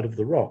them out of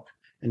the rock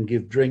and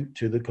give drink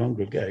to the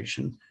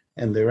congregation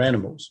and their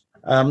animals.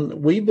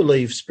 We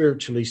believe,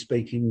 spiritually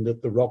speaking,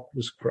 that the rock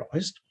was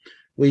Christ.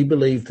 We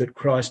believe that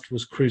Christ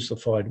was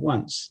crucified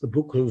once. The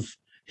book of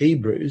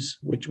Hebrews,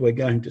 which we're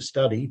going to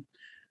study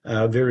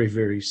very,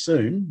 very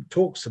soon,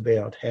 talks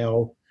about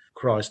how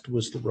Christ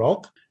was the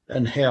rock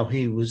and how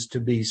he was to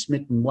be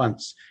smitten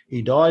once.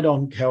 He died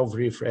on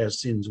Calvary for our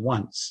sins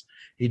once.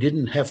 He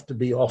didn't have to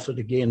be offered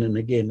again and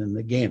again and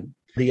again.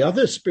 The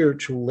other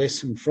spiritual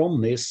lesson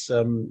from this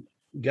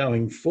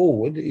going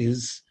forward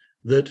is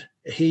that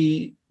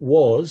he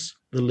was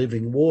the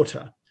living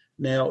water.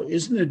 Now,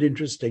 isn't it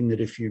interesting that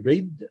if you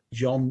read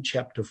John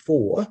chapter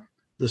 4,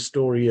 the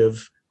story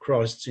of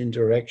Christ's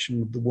interaction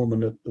with the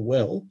woman at the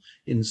well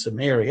in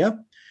Samaria,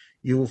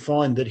 you will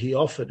find that he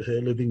offered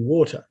her living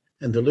water.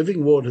 And the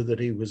living water that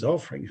he was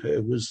offering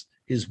her was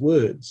his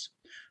words.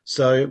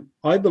 So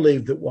I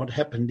believe that what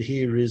happened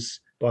here is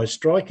by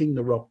striking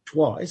the rock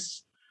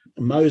twice,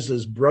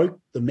 Moses broke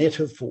the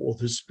metaphor,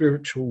 the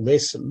spiritual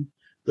lesson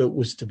that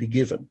was to be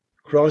given.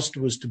 Christ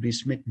was to be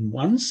smitten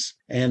once,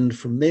 and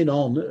from then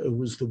on it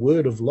was the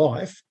word of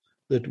life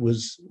that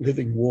was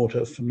living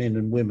water for men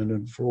and women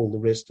and for all the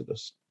rest of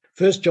us.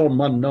 1 John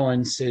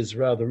 1:9 says,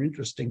 rather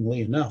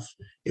interestingly enough,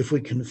 if we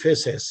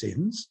confess our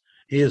sins,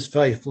 he is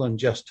faithful and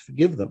just to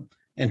forgive them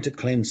and to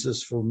cleanse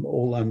us from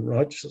all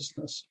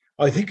unrighteousness.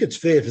 I think it's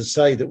fair to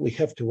say that we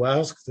have to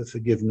ask for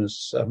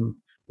forgiveness,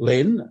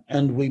 Len,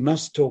 and we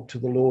must talk to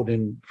the Lord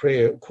in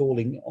prayer,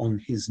 calling on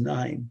his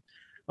name.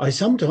 I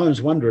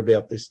sometimes wonder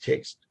about this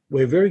text.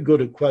 We're very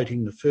good at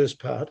quoting the first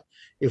part.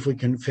 If we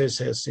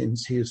confess our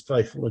sins, he is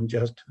faithful and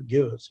just to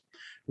forgive us.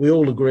 We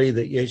all agree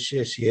that yes,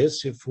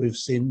 if we've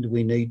sinned,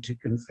 we need to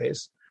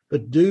confess.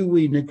 But do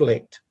we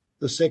neglect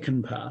the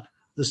second part?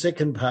 The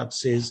second part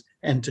says,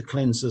 and to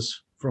cleanse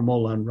us from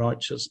all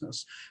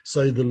unrighteousness.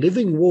 So the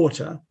living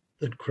water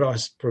that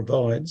Christ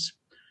provides,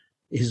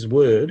 his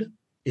word,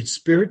 it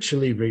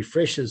spiritually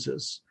refreshes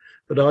us.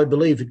 But I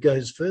believe it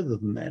goes further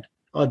than that.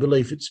 I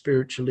believe it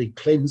spiritually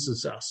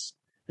cleanses us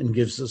and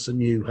gives us a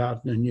new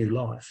heart and a new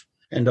life.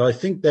 And I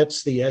think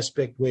that's the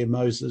aspect where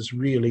Moses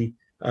really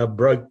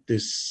broke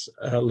this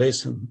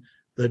lesson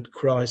that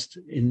Christ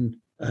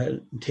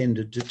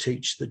intended to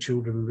teach the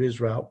children of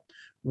Israel.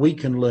 We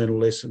can learn a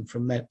lesson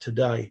from that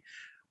today.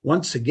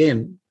 Once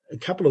again, a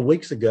couple of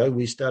weeks ago,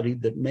 we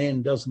studied that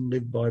man doesn't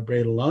live by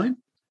bread alone,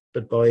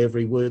 but by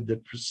every word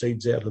that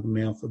proceeds out of the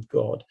mouth of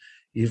God.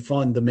 You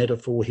find the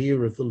metaphor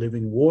here of the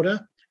living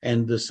water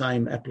and the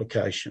same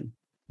application,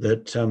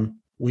 that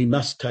we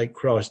must take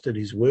Christ at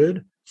his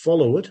word,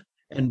 follow it,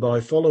 and by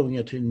following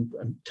it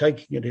and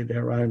taking it in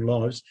our own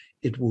lives,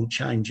 it will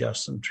change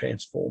us and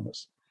transform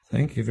us.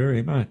 Thank you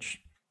very much.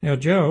 Now,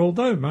 Joe,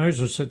 although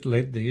Moses had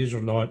led the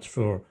Israelites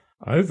for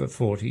over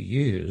 40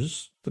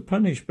 years, the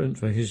punishment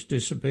for his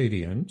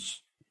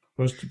disobedience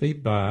was to be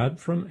barred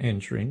from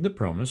entering the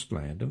promised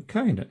land of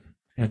Canaan.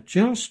 Now,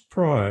 just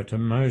prior to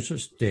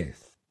Moses'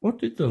 death, what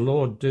did the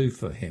Lord do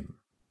for him?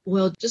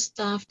 Well, just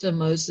after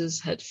Moses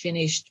had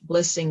finished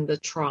blessing the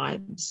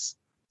tribes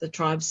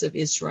of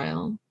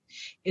Israel,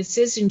 it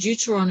says in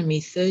Deuteronomy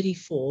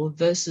 34,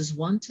 verses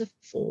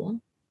 1-4,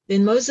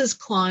 then Moses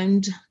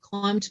climbed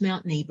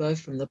Mount Nebo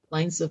from the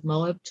plains of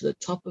Moab to the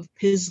top of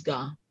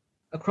Pisgah,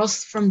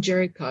 across from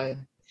Jericho.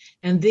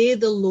 And there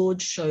the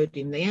Lord showed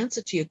him. The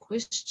answer to your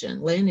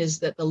question, Len, is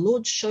that the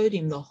Lord showed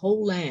him the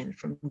whole land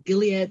from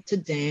Gilead to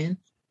Dan,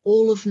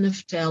 all of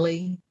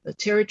Naphtali, the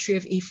territory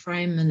of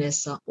Ephraim,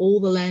 Manasseh, all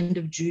the land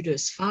of Judah,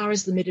 as far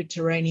as the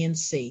Mediterranean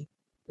Sea,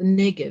 the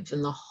Negev,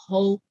 and the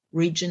whole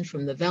region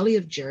from the valley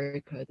of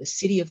Jericho, the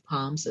city of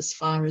palms, as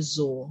far as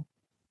Zor.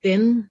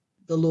 Then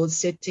the Lord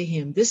said to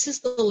him, this is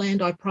the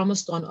land I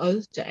promised on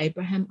oath to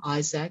Abraham,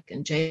 Isaac,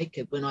 and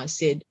Jacob when I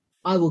said,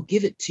 I will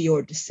give it to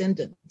your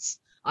descendants.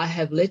 I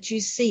have let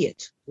you see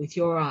it with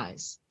your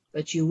eyes,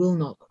 but you will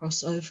not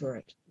cross over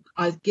it.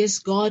 I guess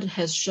God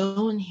has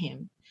shown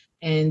him,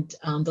 and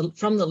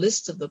from the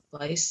list of the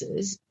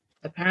places,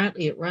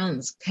 apparently it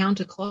runs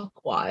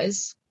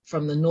counterclockwise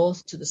from the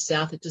north to the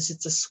south.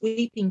 It's a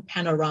sweeping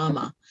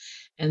panorama,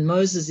 and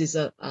Moses is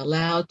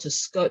allowed to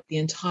scope the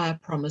entire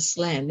promised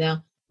land.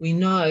 Now, we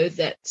know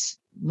that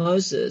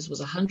Moses was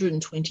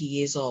 120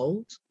 years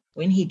old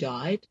when he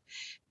died,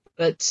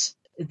 but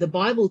the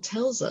Bible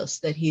tells us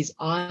that his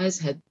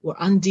eyes were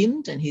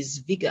undimmed and his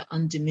vigor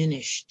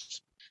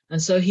undiminished.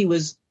 And so he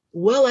was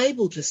well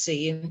able to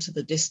see into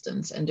the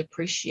distance and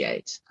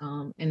appreciate,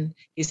 and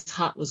his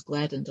heart was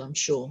gladdened, I'm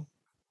sure.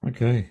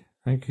 Okay,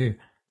 thank you.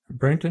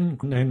 Brenton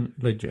and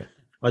Lydia.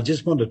 I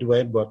just wanted to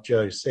add what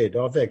Joe said.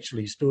 I've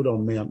actually stood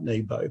on Mount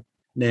Nebo.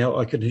 Now,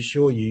 I can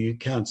assure you, you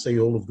can't see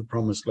all of the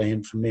promised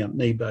land from Mount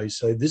Nebo,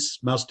 so this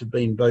must have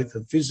been both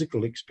a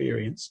physical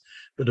experience,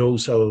 but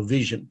also a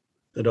vision.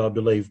 that I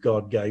believe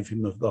God gave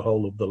him of the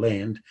whole of the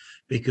land,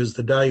 because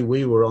the day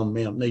we were on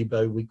Mount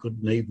Nebo, we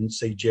couldn't even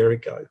see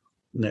Jericho.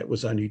 And that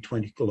was only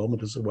 20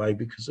 kilometres away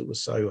because it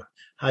was so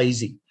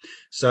hazy.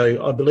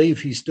 So I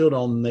believe he stood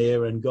on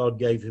there and God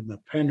gave him a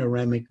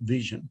panoramic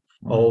vision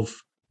of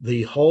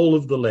the whole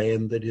of the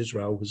land that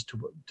Israel was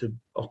to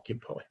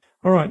occupy.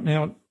 All right,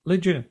 now,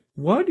 Lydia,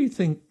 why do you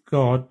think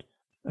God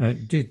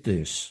did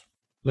this?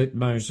 Let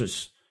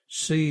Moses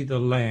see the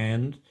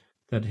land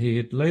that he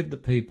had led the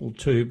people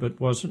to but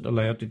wasn't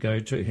allowed to go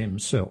to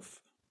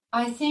himself?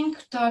 I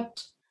think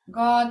that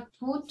God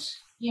put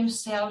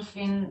himself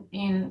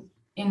in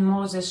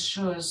Moses'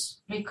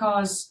 shoes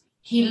because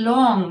he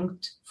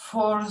longed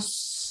for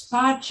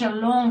such a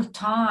long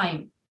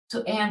time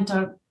to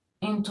enter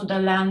into the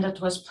land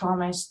that was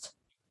promised.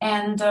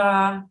 And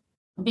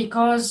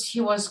because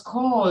he was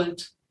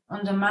called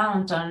on the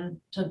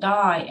mountain to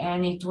die,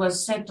 and it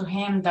was said to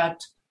him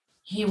that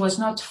he was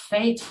not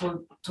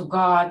faithful to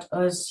God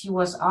as he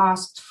was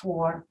asked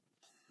for,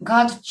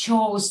 God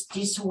chose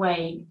this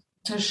way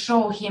to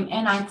show him.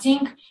 And I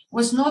think it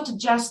was not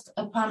just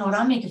a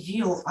panoramic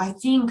view. I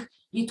think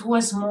it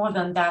was more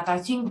than that. I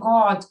think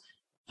God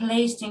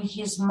placed in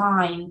his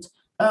mind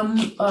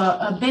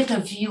a better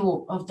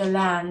view of the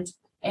land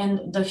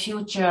and the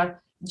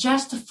future,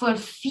 just to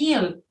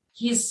fulfill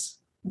his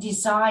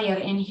desire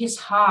in his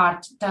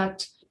heart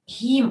that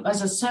him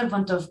as a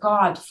servant of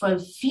God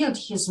fulfilled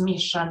his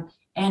mission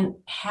and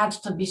had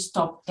to be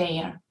stopped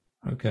there.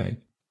 Okay.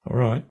 All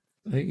right.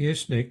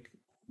 Yes, Nick.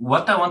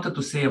 What I wanted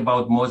to say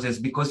about Moses,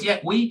 because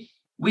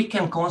we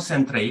can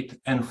concentrate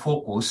and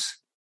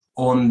focus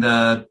on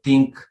the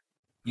thing,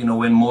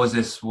 when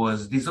Moses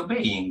was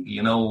disobeying,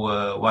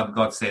 what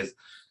God says,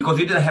 because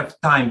we didn't have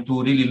time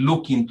to really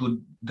look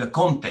into the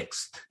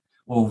context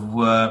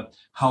of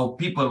how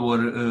people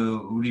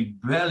were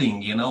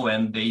rebelling,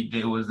 and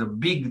there was a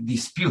big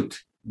dispute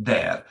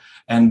there.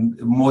 And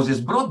Moses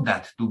brought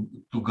that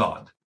to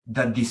God,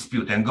 that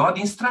dispute, and God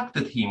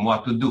instructed him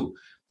what to do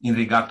in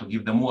regard to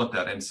give them water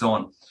and so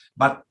on.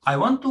 But I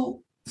want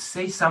to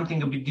say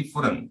something a bit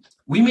different.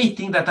 We may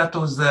think that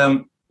was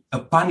a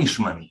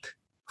punishment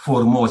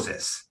for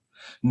Moses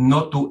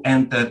not to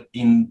enter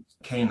in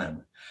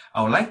Canaan.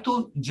 I would like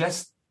to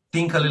just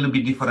think a little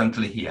bit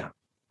differently here.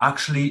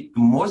 Actually,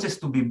 Moses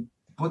to be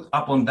put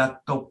up on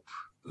that top,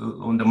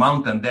 on the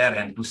mountain there,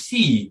 and to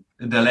see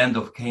the land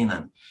of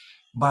Canaan.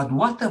 But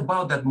what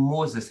about that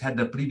Moses had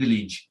the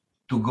privilege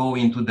to go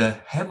into the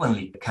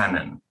heavenly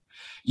Canaan?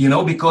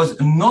 Because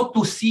not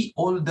to see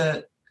all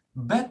the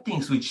bad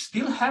things which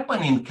still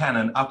happen in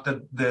Canaan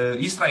after the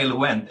Israel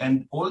went,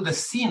 and all the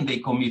sin they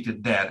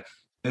committed there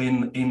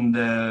in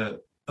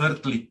the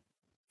earthly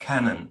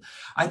Canaan.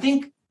 I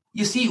think,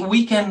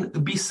 we can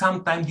be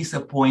sometimes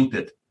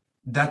disappointed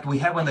that we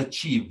haven't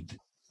achieved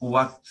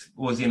what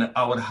was in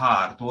our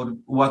heart or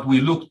what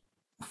we looked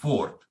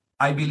for.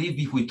 I believe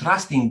if we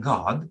trust in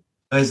God,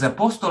 as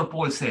Apostle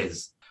Paul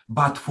says,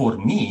 but for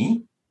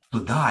me,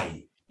 to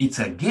die, it's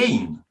a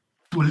gain.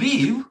 To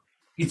live,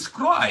 it's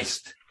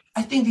Christ.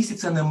 I think this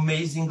is an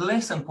amazing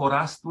lesson for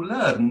us to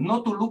learn,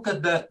 not to look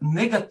at the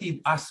negative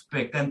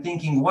aspect and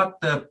thinking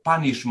what the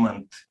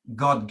punishment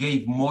God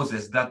gave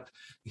Moses that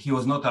he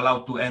was not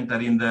allowed to enter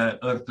in the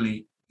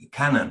earthly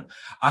Canaan.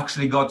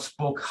 Actually, God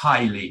spoke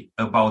highly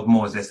about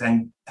Moses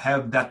and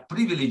have that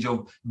privilege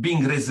of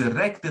being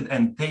resurrected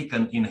and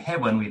taken in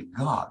heaven with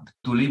God,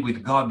 to live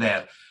with God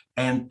there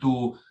and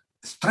to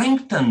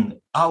strengthen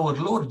our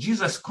Lord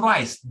Jesus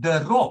Christ,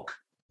 the rock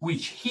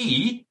which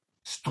he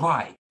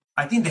struck.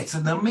 I think that's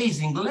an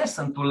amazing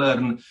lesson to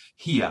learn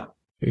here.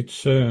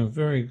 It's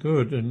very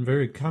good and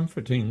very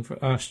comforting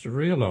for us to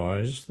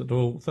realise that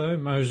although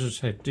Moses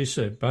had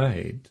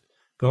disobeyed,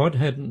 God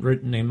hadn't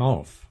written him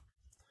off.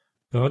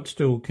 God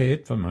still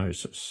cared for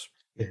Moses.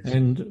 Yes.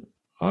 And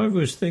I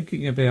was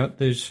thinking about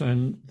this,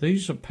 and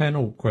these are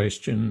panel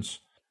questions.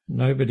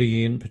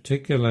 Nobody in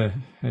particular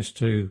has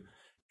to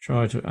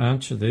try to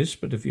answer this,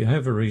 but if you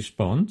have a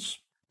response,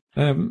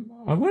 I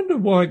wonder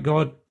why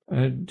God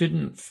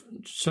didn't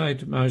say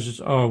to Moses,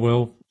 oh,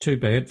 well, too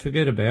bad,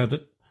 forget about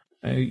it.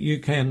 You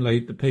can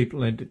lead the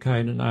people into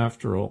Canaan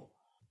after all.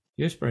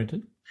 Yes,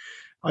 Brenton?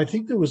 I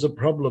think there was a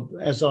problem,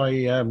 as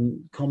I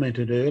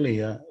commented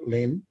earlier,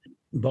 Len,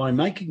 by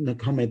making the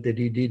comment that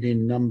he did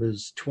in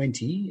Numbers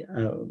 20,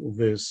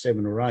 verse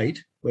 7 or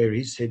 8, where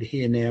he said,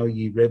 "Hear now,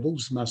 ye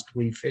rebels, must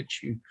we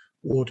fetch you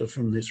water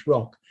from this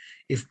rock?"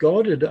 If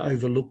God had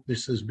overlooked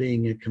this as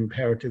being a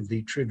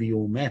comparatively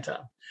trivial matter,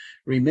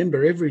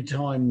 remember every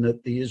time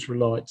that the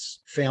Israelites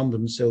found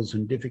themselves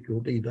in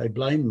difficulty, they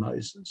blamed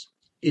Moses.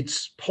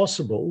 It's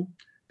possible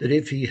that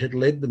if he had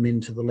led them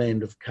into the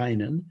land of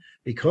Canaan,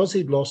 because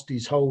he'd lost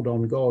his hold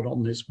on God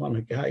on this one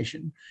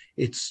occasion,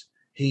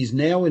 he's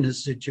now in a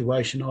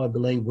situation, I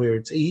believe, where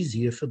it's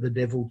easier for the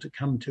devil to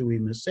come to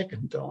him a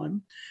second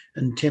time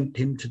and tempt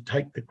him to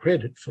take the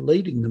credit for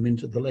leading them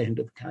into the land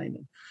of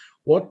Canaan.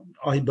 What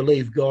I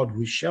believe God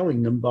was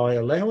showing them by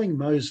allowing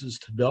Moses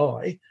to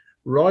die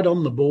right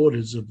on the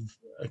borders of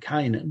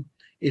Canaan,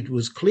 it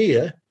was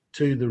clear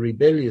to the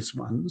rebellious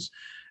ones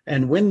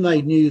And when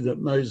they knew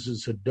that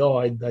Moses had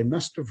died, they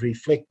must have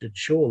reflected,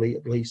 surely,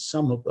 at least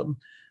some of them,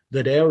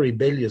 that our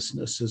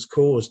rebelliousness has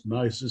caused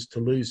Moses to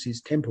lose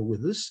his temper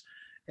with us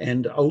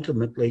and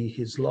ultimately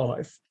his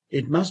life.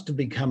 It must have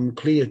become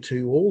clear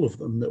to all of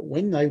them that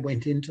when they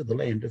went into the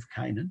land of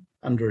Canaan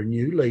under a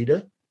new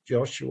leader,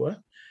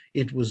 Joshua,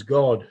 it was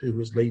God who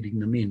was leading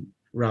them in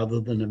rather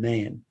than a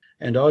man.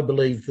 And I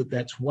believe that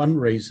that's one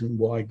reason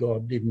why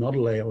God did not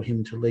allow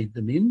him to lead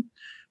them in.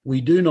 We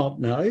do not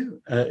know.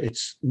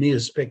 It's mere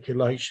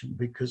speculation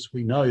because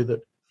we know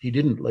that he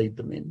didn't lead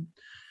them in.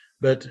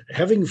 But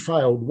having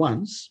failed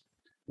once,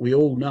 we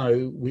all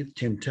know with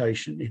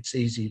temptation, it's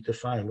easy to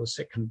fail a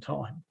second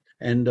time.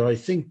 And I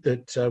think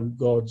that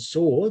God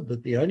saw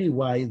that the only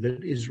way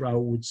that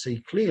Israel would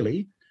see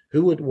clearly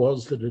who it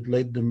was that had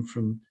led them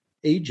from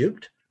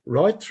Egypt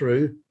right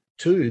through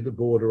to the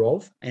border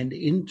of and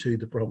into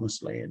the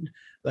promised land,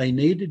 they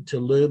needed to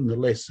learn the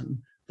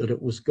lesson that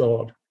it was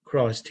God,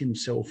 Christ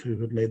himself, who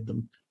had led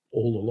them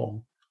all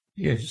along.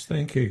 Yes,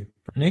 thank you.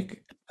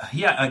 Nick?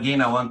 Here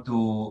again, I want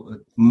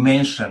to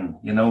mention,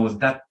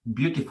 that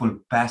beautiful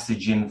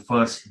passage in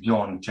 1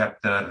 John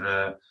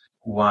chapter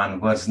 1,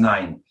 verse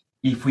 9.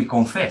 If we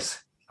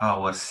confess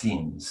our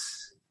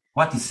sins,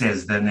 what it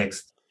says the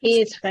next? He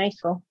is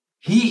faithful.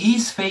 He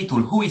is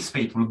faithful. Who is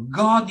faithful?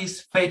 God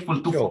is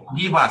faithful to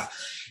forgive us.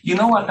 You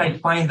know what I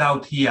find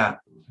out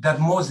here? That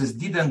Moses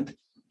didn't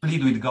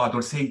plead with God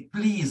or say,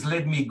 please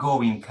let me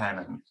go in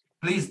Canaan.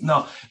 Please,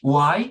 no.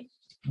 Why?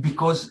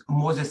 Because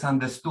Moses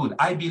understood.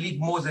 I believe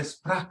Moses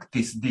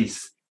practiced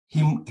this.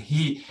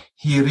 He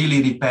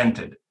really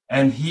repented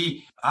and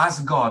he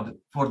asked God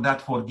for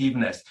that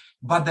forgiveness.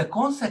 But the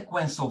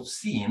consequence of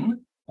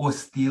sin was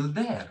still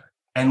there.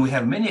 And we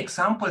have many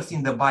examples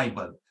in the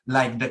Bible,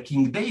 like the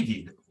King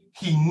David.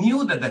 He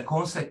knew that the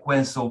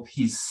consequence of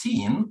his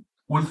sin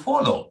will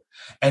follow.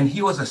 And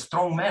he was a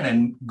strong man,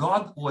 and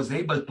God was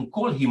able to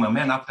call him a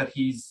man after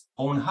his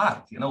own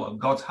heart,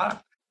 God's heart.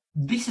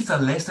 This is a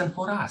lesson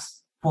for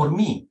us, for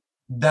me,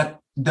 that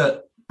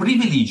the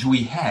privilege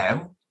we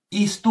have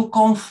is to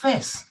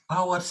confess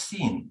our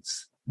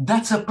sins.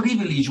 That's a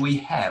privilege we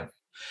have.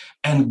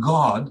 And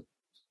God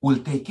will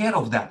take care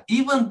of that.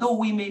 Even though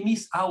we may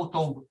miss out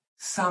of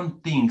some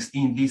things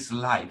in this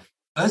life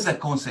as a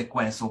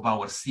consequence of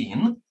our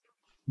sin,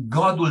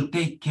 God will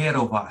take care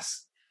of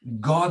us.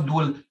 God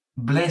will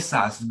bless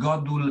us.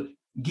 God will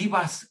give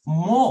us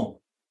more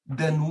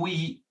than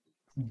we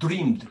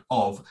dreamed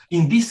of.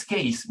 In this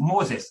case,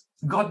 Moses,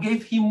 God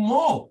gave him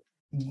more.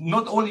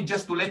 Not only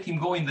just to let him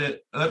go in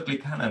the earthly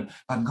Canaan,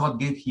 but God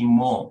gave him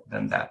more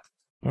than that.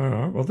 All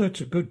right, well,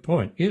 that's a good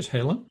point. Yes,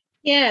 Helen?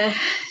 Yeah,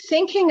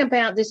 thinking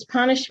about this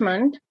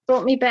punishment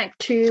brought me back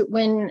to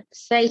when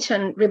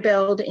Satan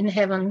rebelled in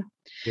heaven.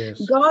 Yes.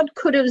 God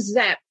could have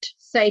zapped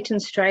Satan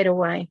straight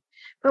away.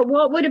 But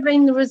what would have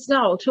been the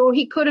result? Or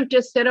he could have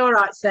just said, all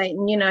right,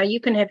 Satan, you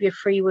can have your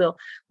free will.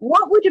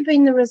 What would have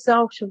been the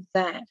result of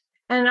that?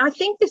 And I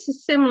think this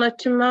is similar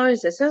to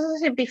Moses. As I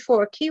said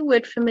before, a key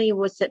word for me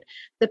was that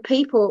the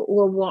people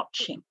were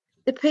watching.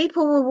 The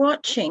people were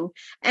watching.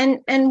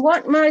 And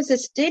what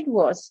Moses did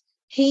was,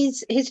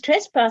 his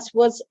trespass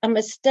was a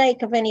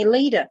mistake of any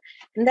leader,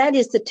 and that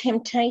is the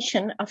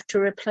temptation of to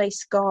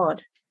replace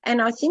God. And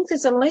I think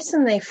there's a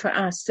lesson there for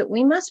us that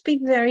we must be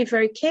very,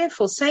 very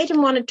careful.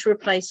 Satan wanted to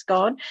replace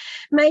God.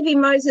 Maybe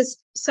Moses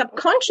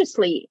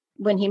subconsciously,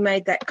 when he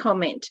made that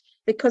comment,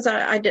 because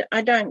I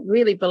don't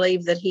really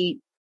believe that he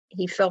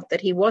felt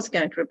that he was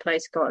going to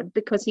replace God,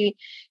 because he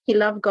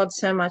loved God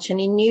so much and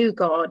he knew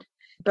God.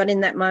 But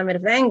in that moment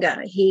of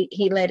anger,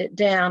 he let it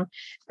down.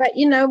 But,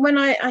 when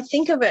I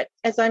think of it,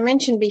 as I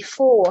mentioned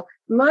before,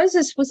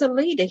 Moses was a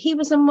leader. He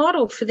was a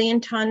model for the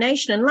entire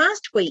nation. And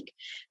last week,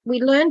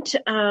 we learned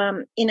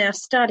in our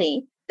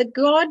study that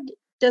God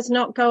does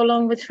not go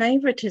along with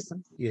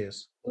favoritism.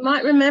 Yes. You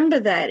might remember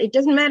that. It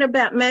doesn't matter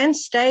about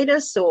man's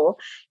status or,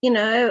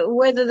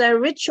 whether they're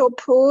rich or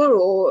poor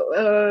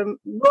or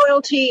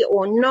royalty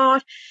or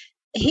not.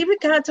 He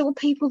regards all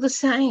people the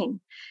same.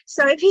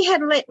 So if he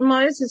had let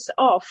Moses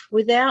off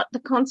without the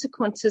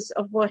consequences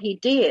of what he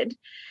did,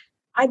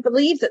 I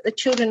believe that the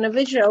children of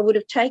Israel would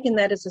have taken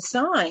that as a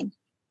sign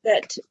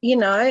that,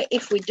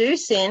 if we do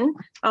sin,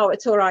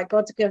 it's all right,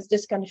 God's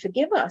just going to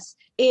forgive us.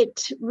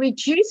 It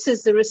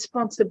reduces the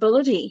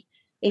responsibility,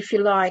 if you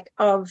like,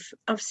 of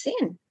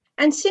sin.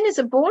 And sin is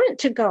abhorrent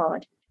to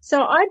God.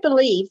 So I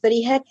believe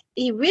that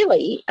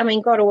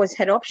God always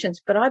had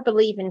options, but I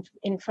believe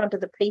in front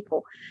of the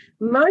people,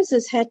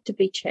 Moses had to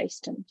be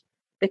chastened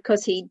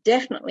because he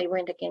definitely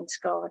went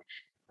against God.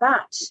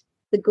 But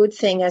the good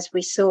thing, as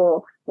we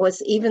saw,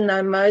 was even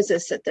though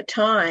Moses at the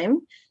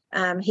time,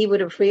 he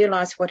would have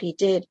realized what he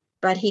did,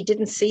 but he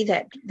didn't see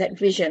that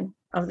vision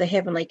of the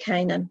heavenly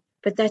Canaan.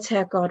 But that's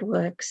how God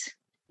works.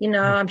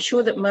 I'm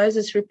sure that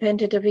Moses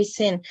repented of his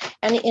sin.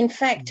 And in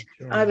fact,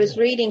 I was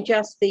reading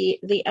just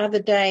the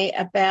other day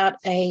about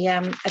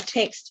a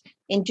text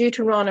in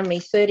Deuteronomy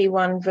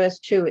 31, verse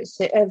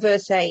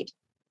 8.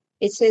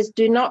 It says,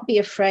 do not be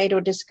afraid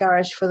or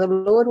discouraged, for the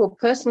Lord will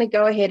personally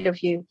go ahead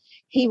of you.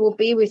 He will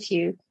be with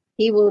you.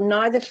 He will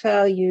neither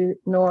fail you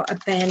nor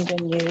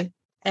abandon you.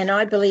 And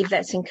I believe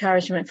that's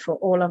encouragement for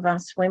all of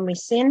us when we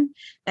sin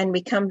and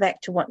we come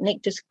back to what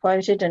Nick just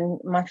quoted and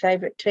my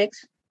favourite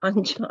text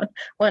on John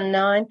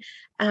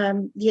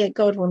 1:9.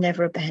 God will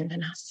never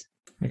abandon us.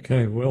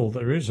 Okay, well,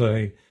 there is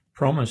a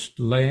promised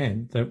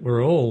land that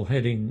we're all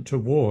heading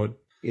toward.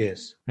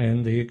 Yes.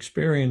 And the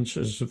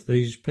experiences of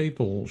these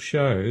people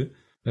show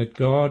that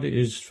God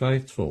is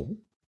faithful.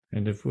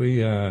 And if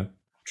we are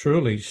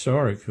truly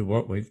sorry for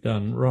what we've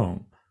done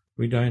wrong,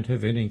 we don't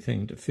have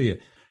anything to fear.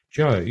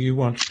 Joe, you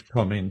want to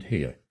comment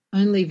here?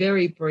 Only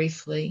very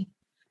briefly.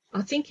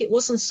 I think it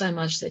wasn't so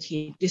much that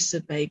he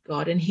disobeyed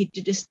God, and he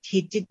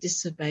did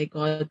disobey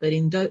God, but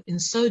in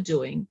so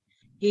doing,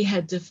 he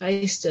had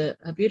defaced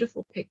a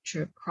beautiful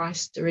picture of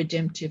Christ's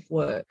redemptive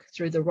work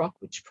through the rock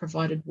which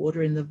provided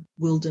water in the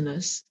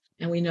wilderness.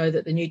 And we know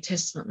that the New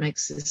Testament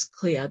makes this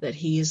clear, that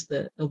he is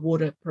the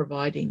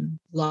water-providing,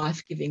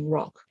 life-giving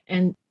rock.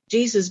 And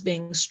Jesus,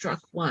 being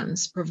struck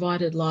once,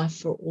 provided life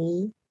for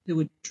all who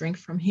would drink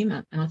from him.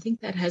 And I think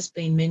that has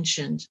been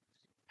mentioned.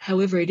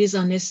 However, it is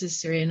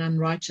unnecessary and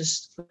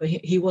unrighteous.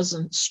 He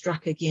wasn't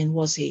struck again,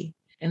 was he?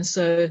 And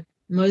so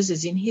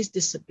Moses, in his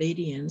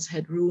disobedience,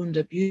 had ruined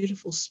a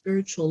beautiful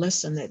spiritual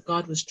lesson that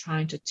God was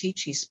trying to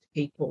teach his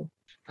people.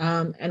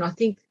 And I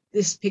think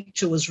this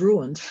picture was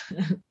ruined.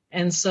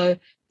 And so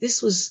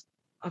this was,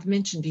 I've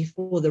mentioned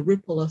before, the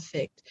ripple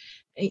effect.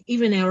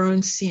 Even our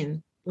own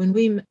sin, when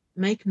we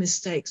make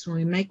mistakes, when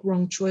we make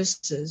wrong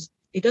choices,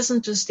 it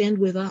doesn't just end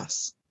with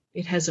us.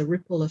 It has a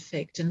ripple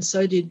effect, and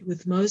so did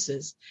with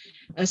Moses.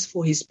 As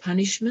for his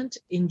punishment,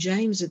 in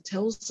James it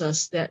tells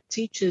us that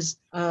teachers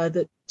are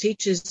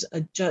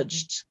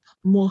judged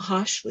more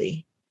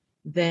harshly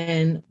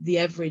than the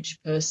average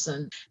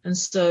person. And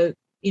so,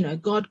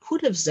 God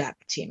could have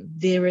zapped him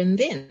there and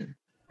then,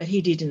 but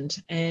he didn't.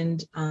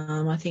 And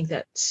I think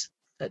that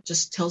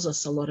just tells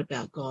us a lot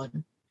about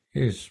God.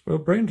 Yes. Well,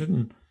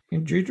 Brendan,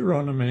 in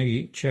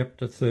Deuteronomy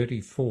chapter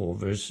 34,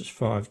 verses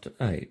 5 to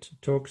 8,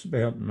 it talks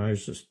about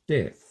Moses'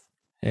 death.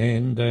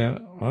 And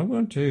I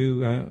want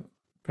to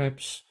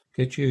perhaps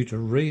get you to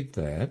read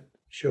that.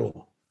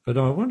 Sure. But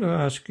I want to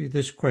ask you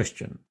this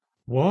question.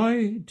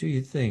 Why do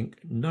you think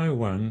no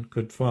one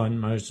could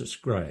find Moses'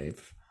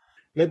 grave?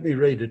 Let me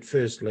read it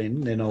first,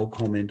 Len, then I'll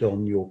comment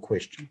on your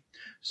question.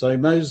 So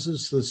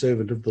Moses, the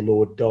servant of the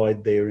Lord,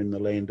 died there in the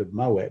land of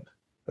Moab,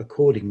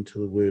 according to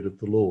the word of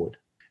the Lord.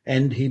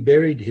 And he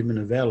buried him in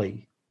a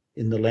valley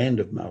in the land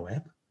of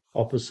Moab,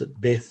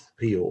 opposite Beth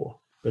Peor.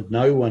 But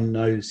no one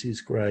knows his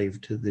grave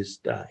to this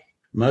day.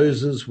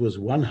 Moses was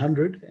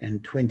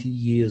 120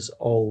 years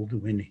old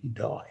when he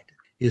died.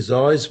 His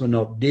eyes were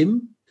not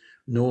dim,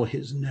 nor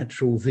his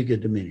natural vigour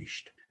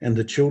diminished. And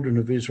the children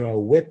of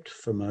Israel wept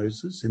for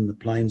Moses in the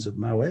plains of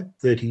Moab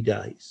 30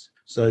 days.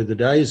 So the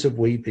days of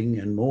weeping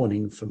and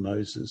mourning for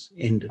Moses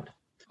ended.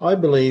 I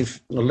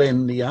believe,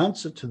 Len, the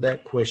answer to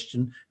that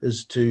question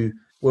is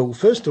well,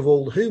 first of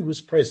all, who was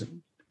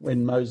present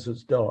when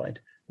Moses died?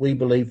 We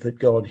believe that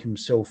God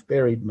himself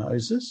buried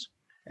Moses,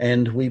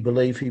 and we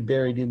believe he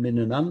buried him in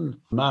an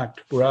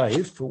unmarked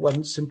grave for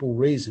one simple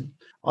reason.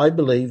 I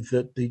believe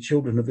that the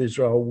children of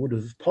Israel would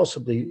have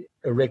possibly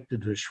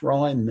erected a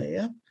shrine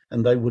there,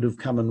 and they would have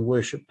come and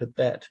worshipped at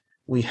that.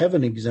 We have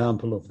an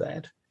example of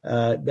that.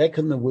 Back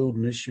in the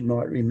wilderness, you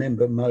might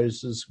remember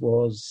Moses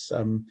was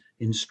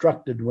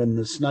instructed when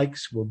the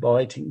snakes were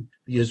biting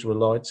the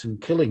Israelites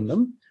and killing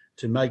them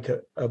to make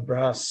a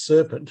brass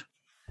serpent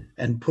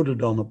and put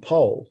it on a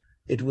pole.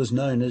 It was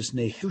known as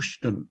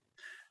Nehushtan.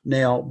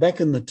 Now, back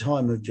in the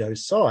time of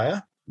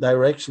Josiah, they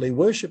were actually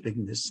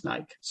worshipping this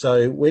snake.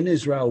 So when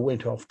Israel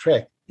went off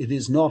track, it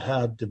is not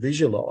hard to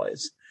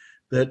visualize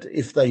that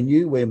if they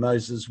knew where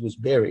Moses was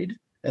buried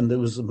and there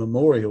was a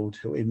memorial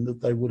to him,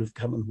 that they would have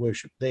come and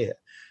worshipped there.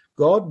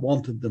 God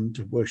wanted them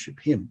to worship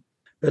him.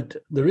 But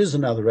there is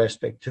another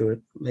aspect to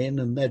it, Len,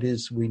 and that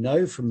is we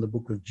know from the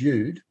book of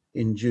Jude,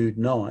 in Jude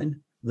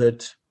 9,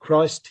 that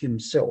Christ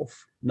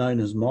himself,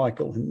 known as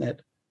Michael in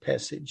that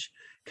passage,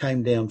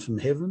 came down from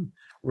heaven,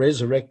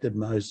 resurrected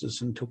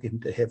Moses and took him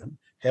to heaven.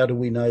 How do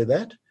we know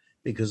that?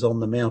 Because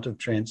on the Mount of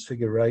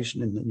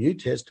Transfiguration in the New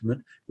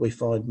Testament, we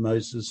find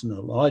Moses and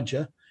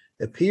Elijah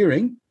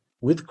appearing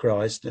with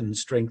Christ and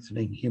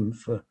strengthening him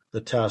for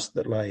the task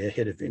that lay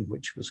ahead of him,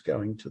 which was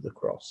going to the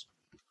cross.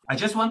 I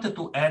just wanted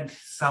to add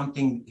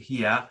something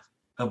here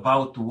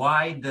about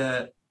why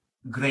the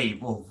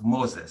grave of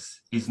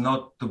Moses is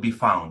not to be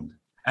found.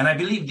 And I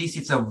believe this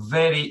is a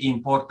very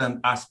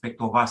important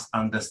aspect of us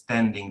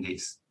understanding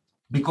this,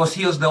 because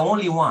he was the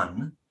only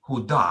one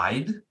who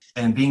died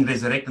and being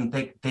resurrected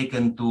and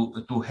taken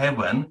to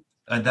heaven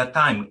at that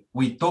time.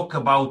 We talk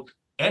about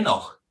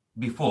Enoch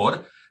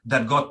before,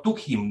 that God took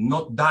him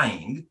not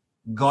dying.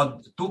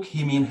 God took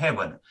him in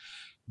heaven.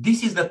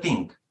 This is the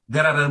thing.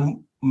 There are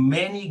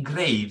many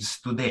graves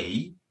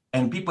today,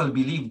 and people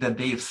believe that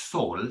their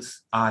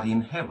souls are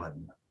in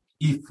heaven.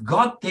 If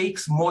God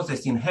takes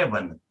Moses in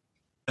heaven,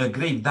 a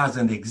grave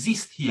doesn't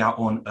exist here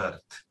on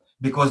earth,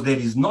 because there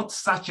is not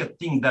such a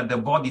thing that the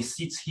body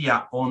sits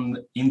here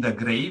in the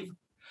grave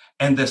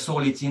and the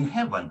soul is in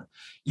heaven.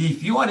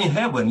 If you are in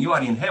heaven, you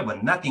are in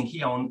heaven, nothing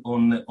here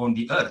on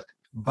the earth.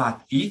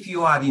 But if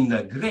you are in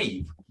the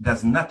grave,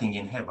 there's nothing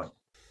in heaven.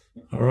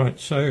 All right,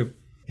 so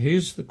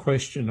here's the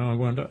question I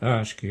want to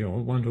ask you. I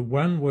want a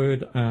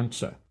one-word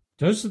answer.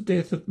 Does the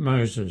death of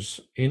Moses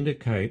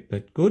indicate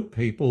that good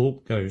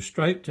people go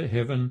straight to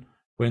heaven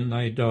when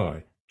they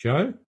die?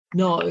 Joe?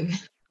 No.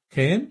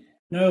 Ken?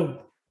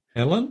 No.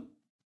 Helen?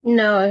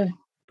 No.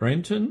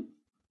 Brenton?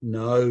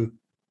 No.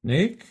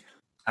 Nick?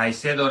 I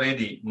said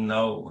already,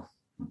 no.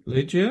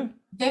 Lydia?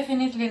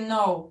 Definitely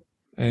no.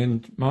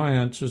 And my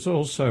answer is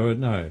also a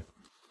no.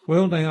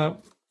 Well, now,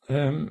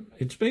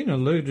 it's been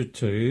alluded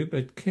to,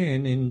 but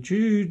Ken, in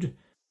Jude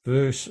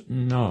verse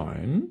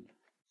 9,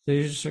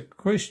 there's a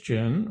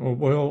question, or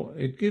well,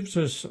 it gives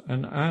us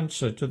an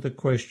answer to the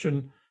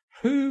question,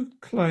 who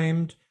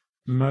claimed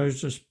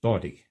Moses'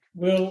 body?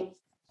 Well,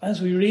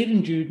 as we read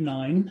in Jude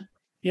 9,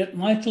 yet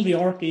Michael the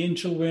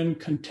archangel, when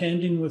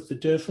contending with the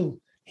devil,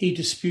 he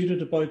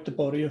disputed about the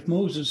body of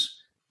Moses,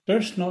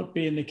 durst not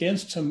being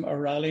against him a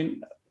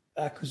rallying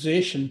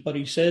accusation, but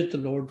he said, the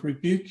Lord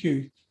rebuke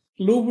you.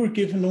 Lo, we're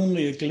given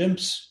only a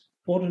glimpse.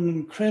 What an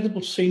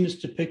incredible scene is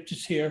depicted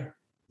here.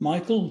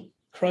 Michael,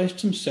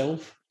 Christ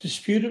himself,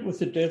 disputed with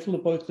the devil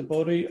about the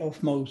body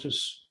of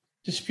Moses.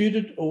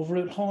 Disputed over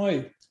it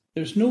how?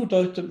 There's no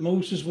doubt that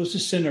Moses was a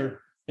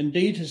sinner.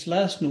 Indeed, his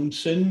last known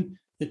sin,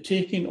 the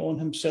taking on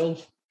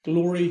himself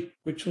glory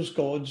which was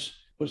God's,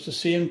 was the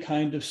same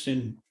kind of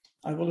sin.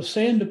 I will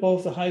ascend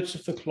above the heights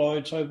of the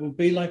clouds. I will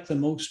be like the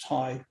Most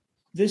High.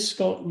 This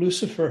got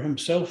Lucifer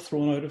himself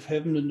thrown out of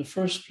heaven in the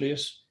first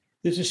place.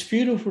 The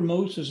dispute over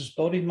Moses'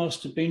 body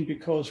must have been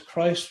because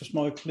Christ was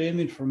now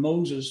claiming for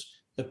Moses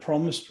the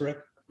promised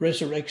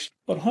resurrection.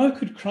 But how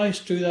could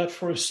Christ do that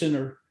for a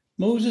sinner?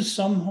 Moses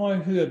somehow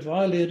who had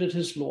violated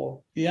his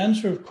law. The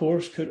answer, of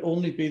course, could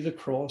only be the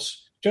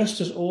cross,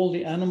 just as all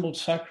the animal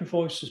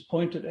sacrifices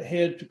pointed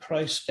ahead to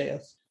Christ's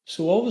death.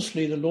 So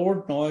obviously the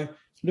Lord now,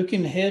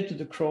 looking ahead to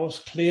the cross,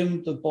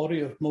 claimed the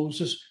body of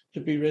Moses to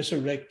be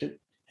resurrected.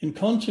 In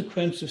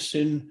consequence of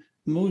sin,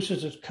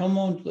 Moses had come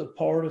under the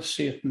power of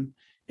Satan.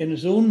 In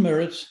his own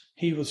merits,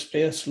 he was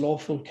death's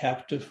lawful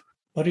captive,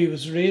 but he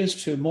was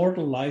raised to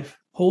immortal life,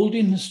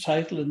 holding his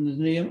title in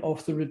the name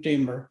of the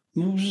Redeemer.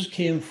 Moses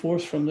came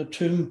forth from the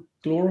tomb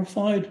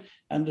glorified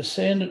and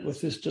ascended with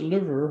his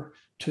deliverer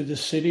to the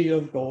city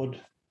of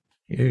God.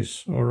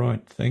 Yes, all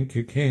right. Thank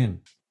you,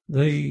 Ken.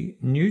 The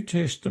New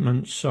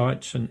Testament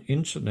cites an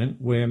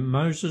incident where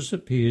Moses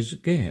appears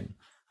again.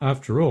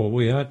 After all,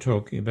 we are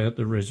talking about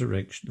the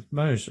resurrection of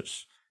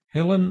Moses.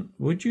 Helen,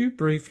 would you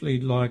briefly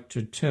like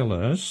to tell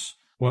us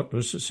what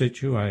was the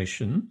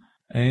situation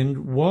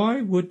and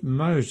why would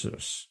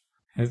Moses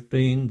have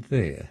been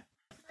there?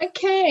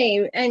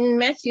 Okay, in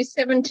Matthew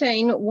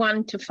 17,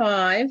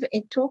 1-5,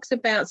 it talks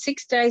about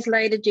 6 days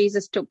later,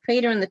 Jesus took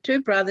Peter and the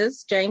two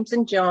brothers, James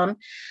and John,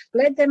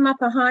 led them up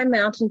a high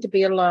mountain to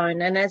be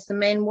alone. And as the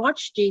men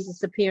watched,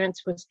 Jesus'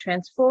 appearance was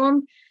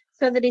transformed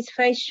so that his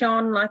face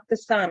shone like the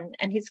sun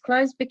and his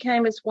clothes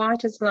became as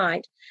white as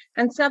light.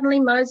 And suddenly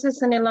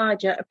Moses and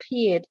Elijah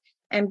appeared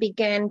and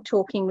began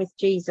talking with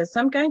Jesus.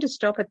 I'm going to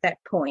stop at that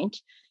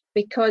point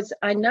because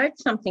I note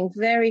something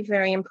very,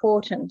 very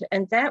important,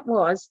 and that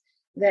was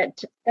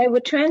that they were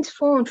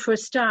transformed for a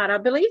start. I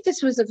believe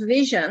this was a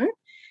vision,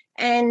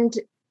 and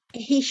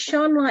he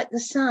shone like the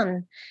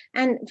sun.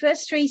 And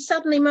verse 3,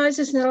 suddenly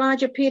Moses and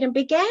Elijah appeared and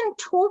began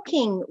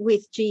talking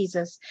with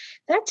Jesus.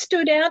 That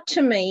stood out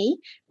to me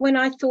when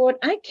I thought,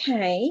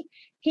 okay,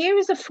 here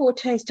is a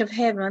foretaste of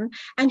heaven,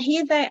 and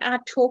here they are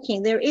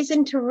talking. There is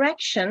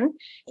interaction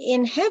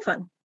in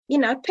heaven. You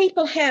know,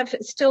 people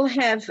still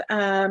have,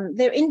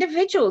 they're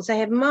individuals. They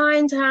have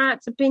minds,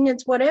 hearts,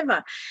 opinions,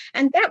 whatever.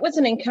 And that was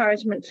an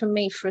encouragement for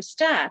me for a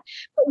start.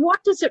 But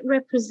what does it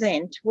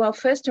represent? Well,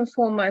 first and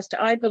foremost,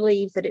 I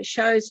believe that it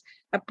shows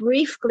a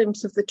brief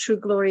glimpse of the true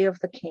glory of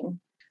the King.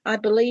 I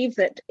believe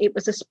that it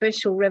was a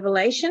special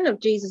revelation of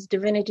Jesus'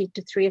 divinity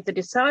to 3 of the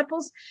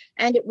disciples,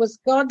 and it was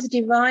God's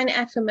divine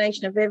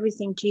affirmation of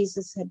everything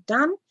Jesus had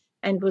done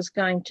and was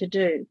going to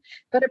do.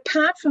 But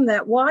apart from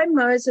that, why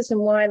Moses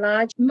and why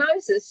Elijah?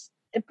 Moses,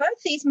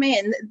 both these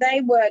men, they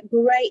were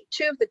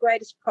two of the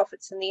greatest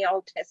prophets in the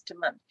Old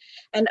Testament.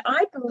 And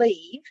I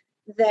believe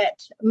that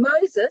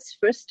Moses,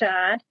 for a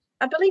start,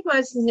 I believe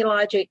Moses and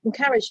Elijah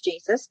encouraged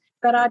Jesus,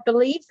 but I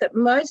believe that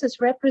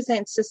Moses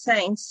represents the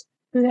saints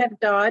who have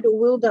died or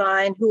will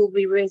die and who will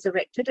be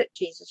resurrected at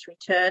Jesus'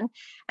 return.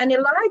 And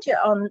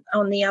Elijah,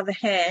 on the other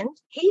hand,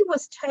 he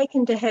was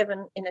taken to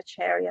heaven in a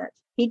chariot.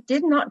 He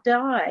did not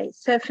die.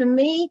 So for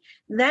me,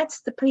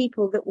 that's the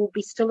people that will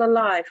be still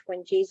alive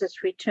when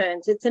Jesus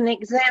returns. It's an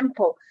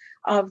example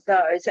of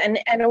those. And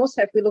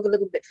also, if we look a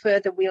little bit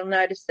further, we'll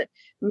notice that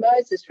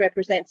Moses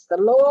represents the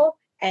law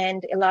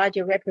and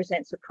Elijah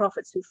represents the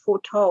prophets who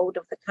foretold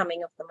of the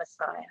coming of the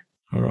Messiah.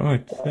 All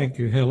right. Thank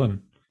you,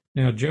 Helen.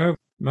 Now, Joe,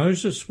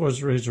 Moses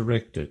was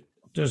resurrected.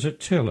 Does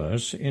it tell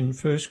us in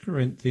 1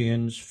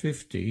 Corinthians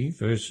 15,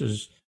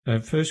 verses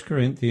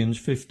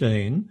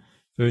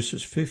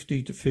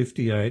 50 to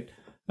 58,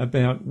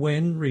 about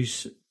when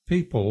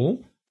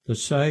people the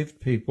saved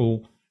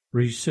people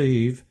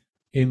receive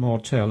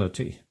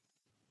immortality?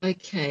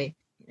 Okay.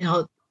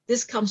 Now,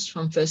 this comes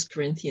from 1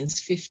 Corinthians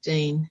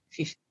 15,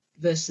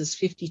 verses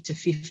 50 to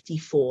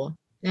 54.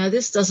 Now,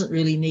 this doesn't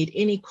really need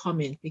any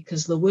comment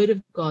because the word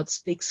of God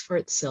speaks for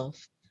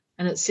itself.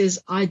 And it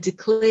says, I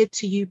declare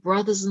to you,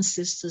 brothers and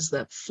sisters,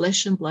 that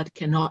flesh and blood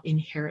cannot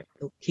inherit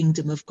the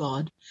kingdom of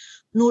God,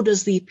 nor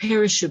does the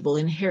perishable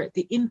inherit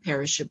the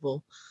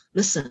imperishable.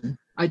 Listen,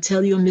 I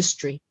tell you a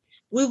mystery.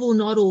 We will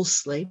not all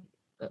sleep,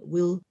 but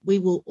we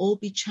will all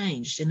be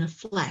changed in a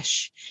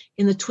flash,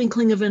 in the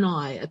twinkling of an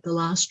eye, at the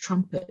last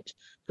trumpet.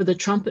 For the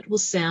trumpet will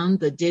sound,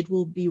 the dead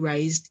will be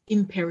raised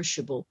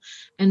imperishable,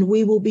 and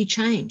we will be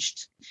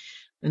changed.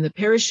 When the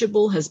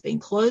perishable has been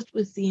clothed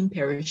with the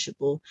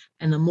imperishable,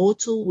 and the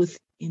mortal with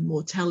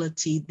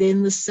immortality,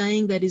 then the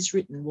saying that is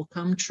written will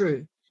come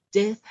true.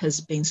 Death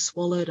has been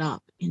swallowed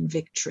up in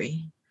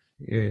victory.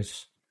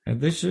 Yes,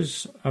 and this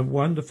is a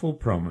wonderful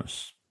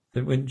promise,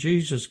 that when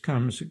Jesus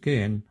comes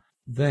again,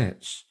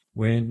 that's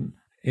when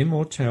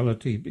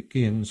immortality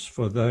begins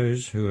for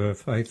those who are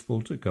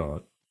faithful to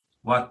God.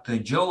 What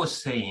Joe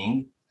was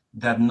saying,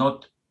 that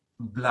not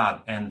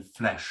blood and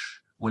flesh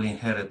will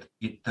inherit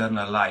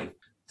eternal life.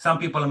 Some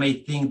people may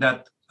think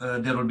that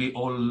there will be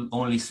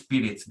only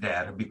spirits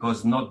there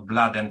because not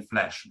blood and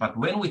flesh. But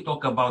when we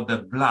talk about the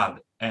blood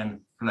and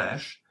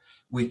flesh,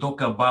 we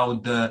talk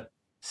about the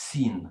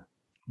sin.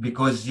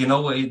 Because,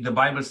 the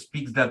Bible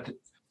speaks that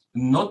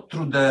not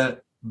through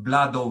the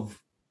blood of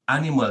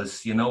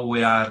animals,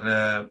 we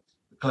are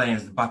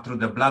cleansed, but through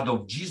the blood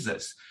of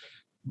Jesus.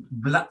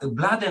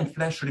 Blood and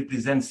flesh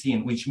represent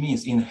sin, which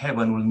means in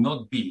heaven will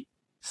not be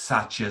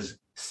such as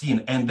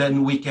sin. And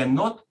then we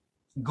cannot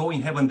go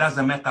in heaven,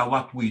 doesn't matter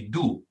what we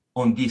do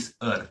on this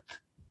earth.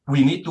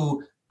 We need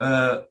to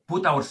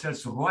put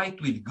ourselves right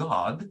with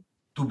God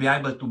to be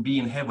able to be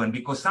in heaven,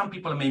 because some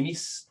people may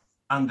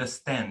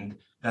misunderstand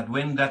that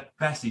when that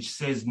passage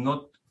says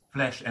not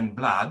flesh and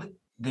blood,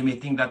 they may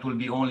think that will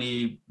be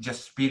only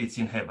just spirits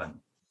in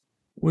heaven.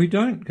 We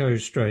don't go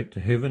straight to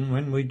heaven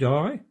when we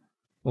die,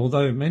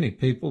 although many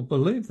people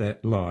believe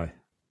that lie.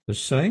 The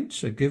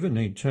saints are given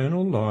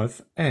eternal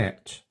life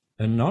at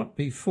and not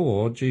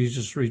before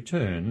Jesus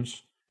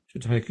returns to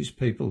take his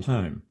people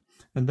home.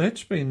 And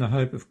that's been the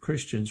hope of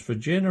Christians for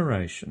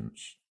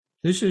generations.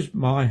 This is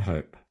my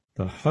hope,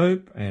 the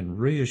hope and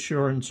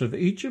reassurance of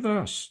each of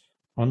us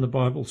on the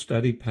Bible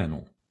study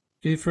panel.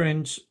 Dear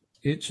friends,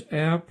 it's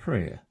our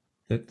prayer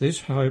that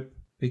this hope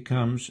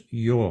becomes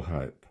your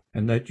hope,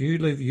 and that you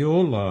live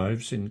your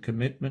lives in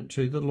commitment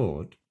to the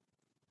Lord.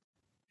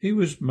 He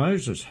was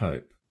Moses'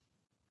 hope,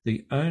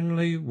 the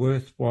only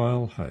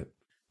worthwhile hope.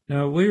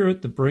 Now we're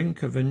at the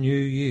brink of a new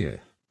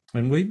year,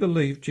 and we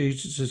believe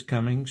Jesus is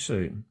coming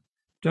soon.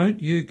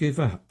 Don't you give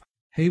up.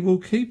 He will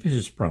keep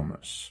his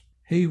promise.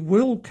 He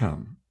will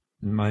come.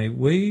 And may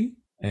we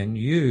and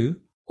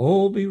you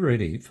all be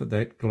ready for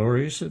that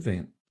glorious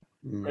event.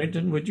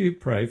 Brendan, would you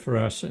pray for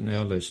us and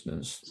our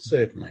listeners?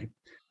 Certainly.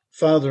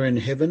 Father in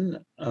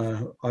heaven,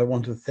 I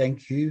want to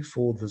thank you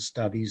for the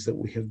studies that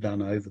we have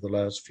done over the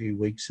last few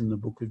weeks in the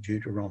book of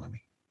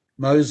Deuteronomy.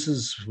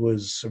 Moses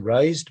was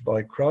raised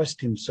by Christ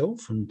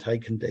himself and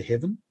taken to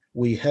heaven.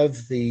 We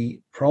have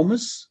the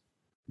promise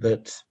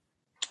that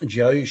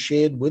Joe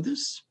shared with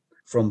us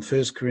from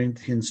 1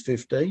 Corinthians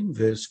 15,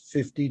 verse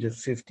 50 to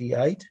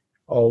 58,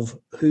 of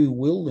who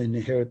will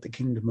inherit the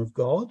kingdom of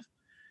God.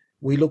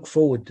 We look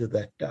forward to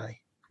that day.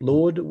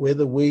 Lord,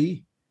 whether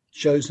we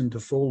chosen to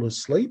fall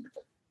asleep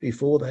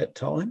before that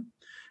time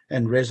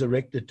and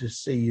resurrected to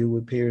see you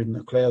appear in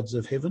the clouds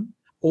of heaven,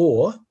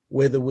 or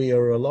whether we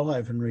are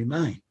alive and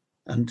remain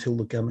until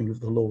the coming of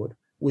the Lord,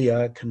 we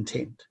are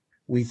content.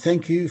 We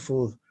thank you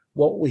for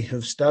what we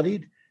have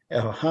studied.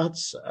 Our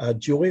hearts are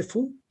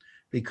joyful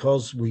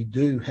because we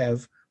do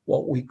have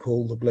what we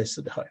call the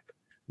blessed hope.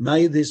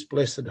 May this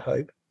blessed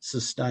hope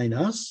sustain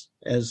us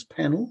as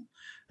panel,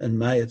 and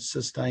may it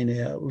sustain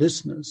our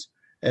listeners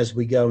as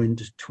we go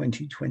into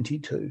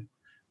 2022.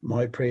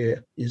 My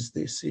prayer is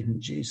this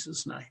in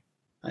Jesus' name.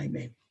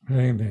 Amen.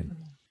 Amen.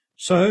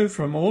 So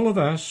from all of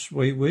us,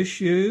 we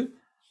wish you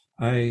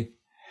a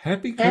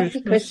Happy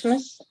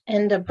Christmas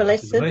and a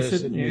blessed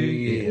New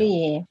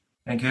Year.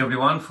 Thank you,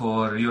 everyone,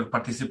 for your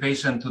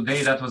participation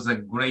today. That was a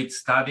great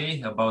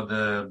study about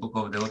the book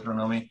of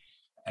Deuteronomy.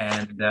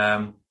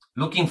 And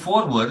looking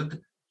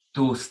forward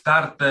to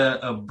start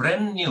a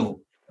brand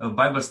new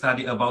Bible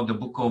study about the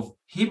book of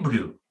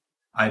Hebrew.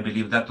 I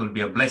believe that will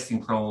be a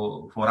blessing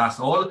for us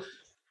all.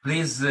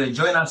 Please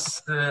join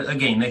us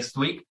again next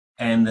week.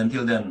 And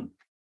until then,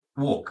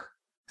 walk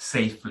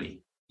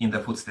safely in the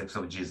footsteps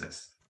of Jesus.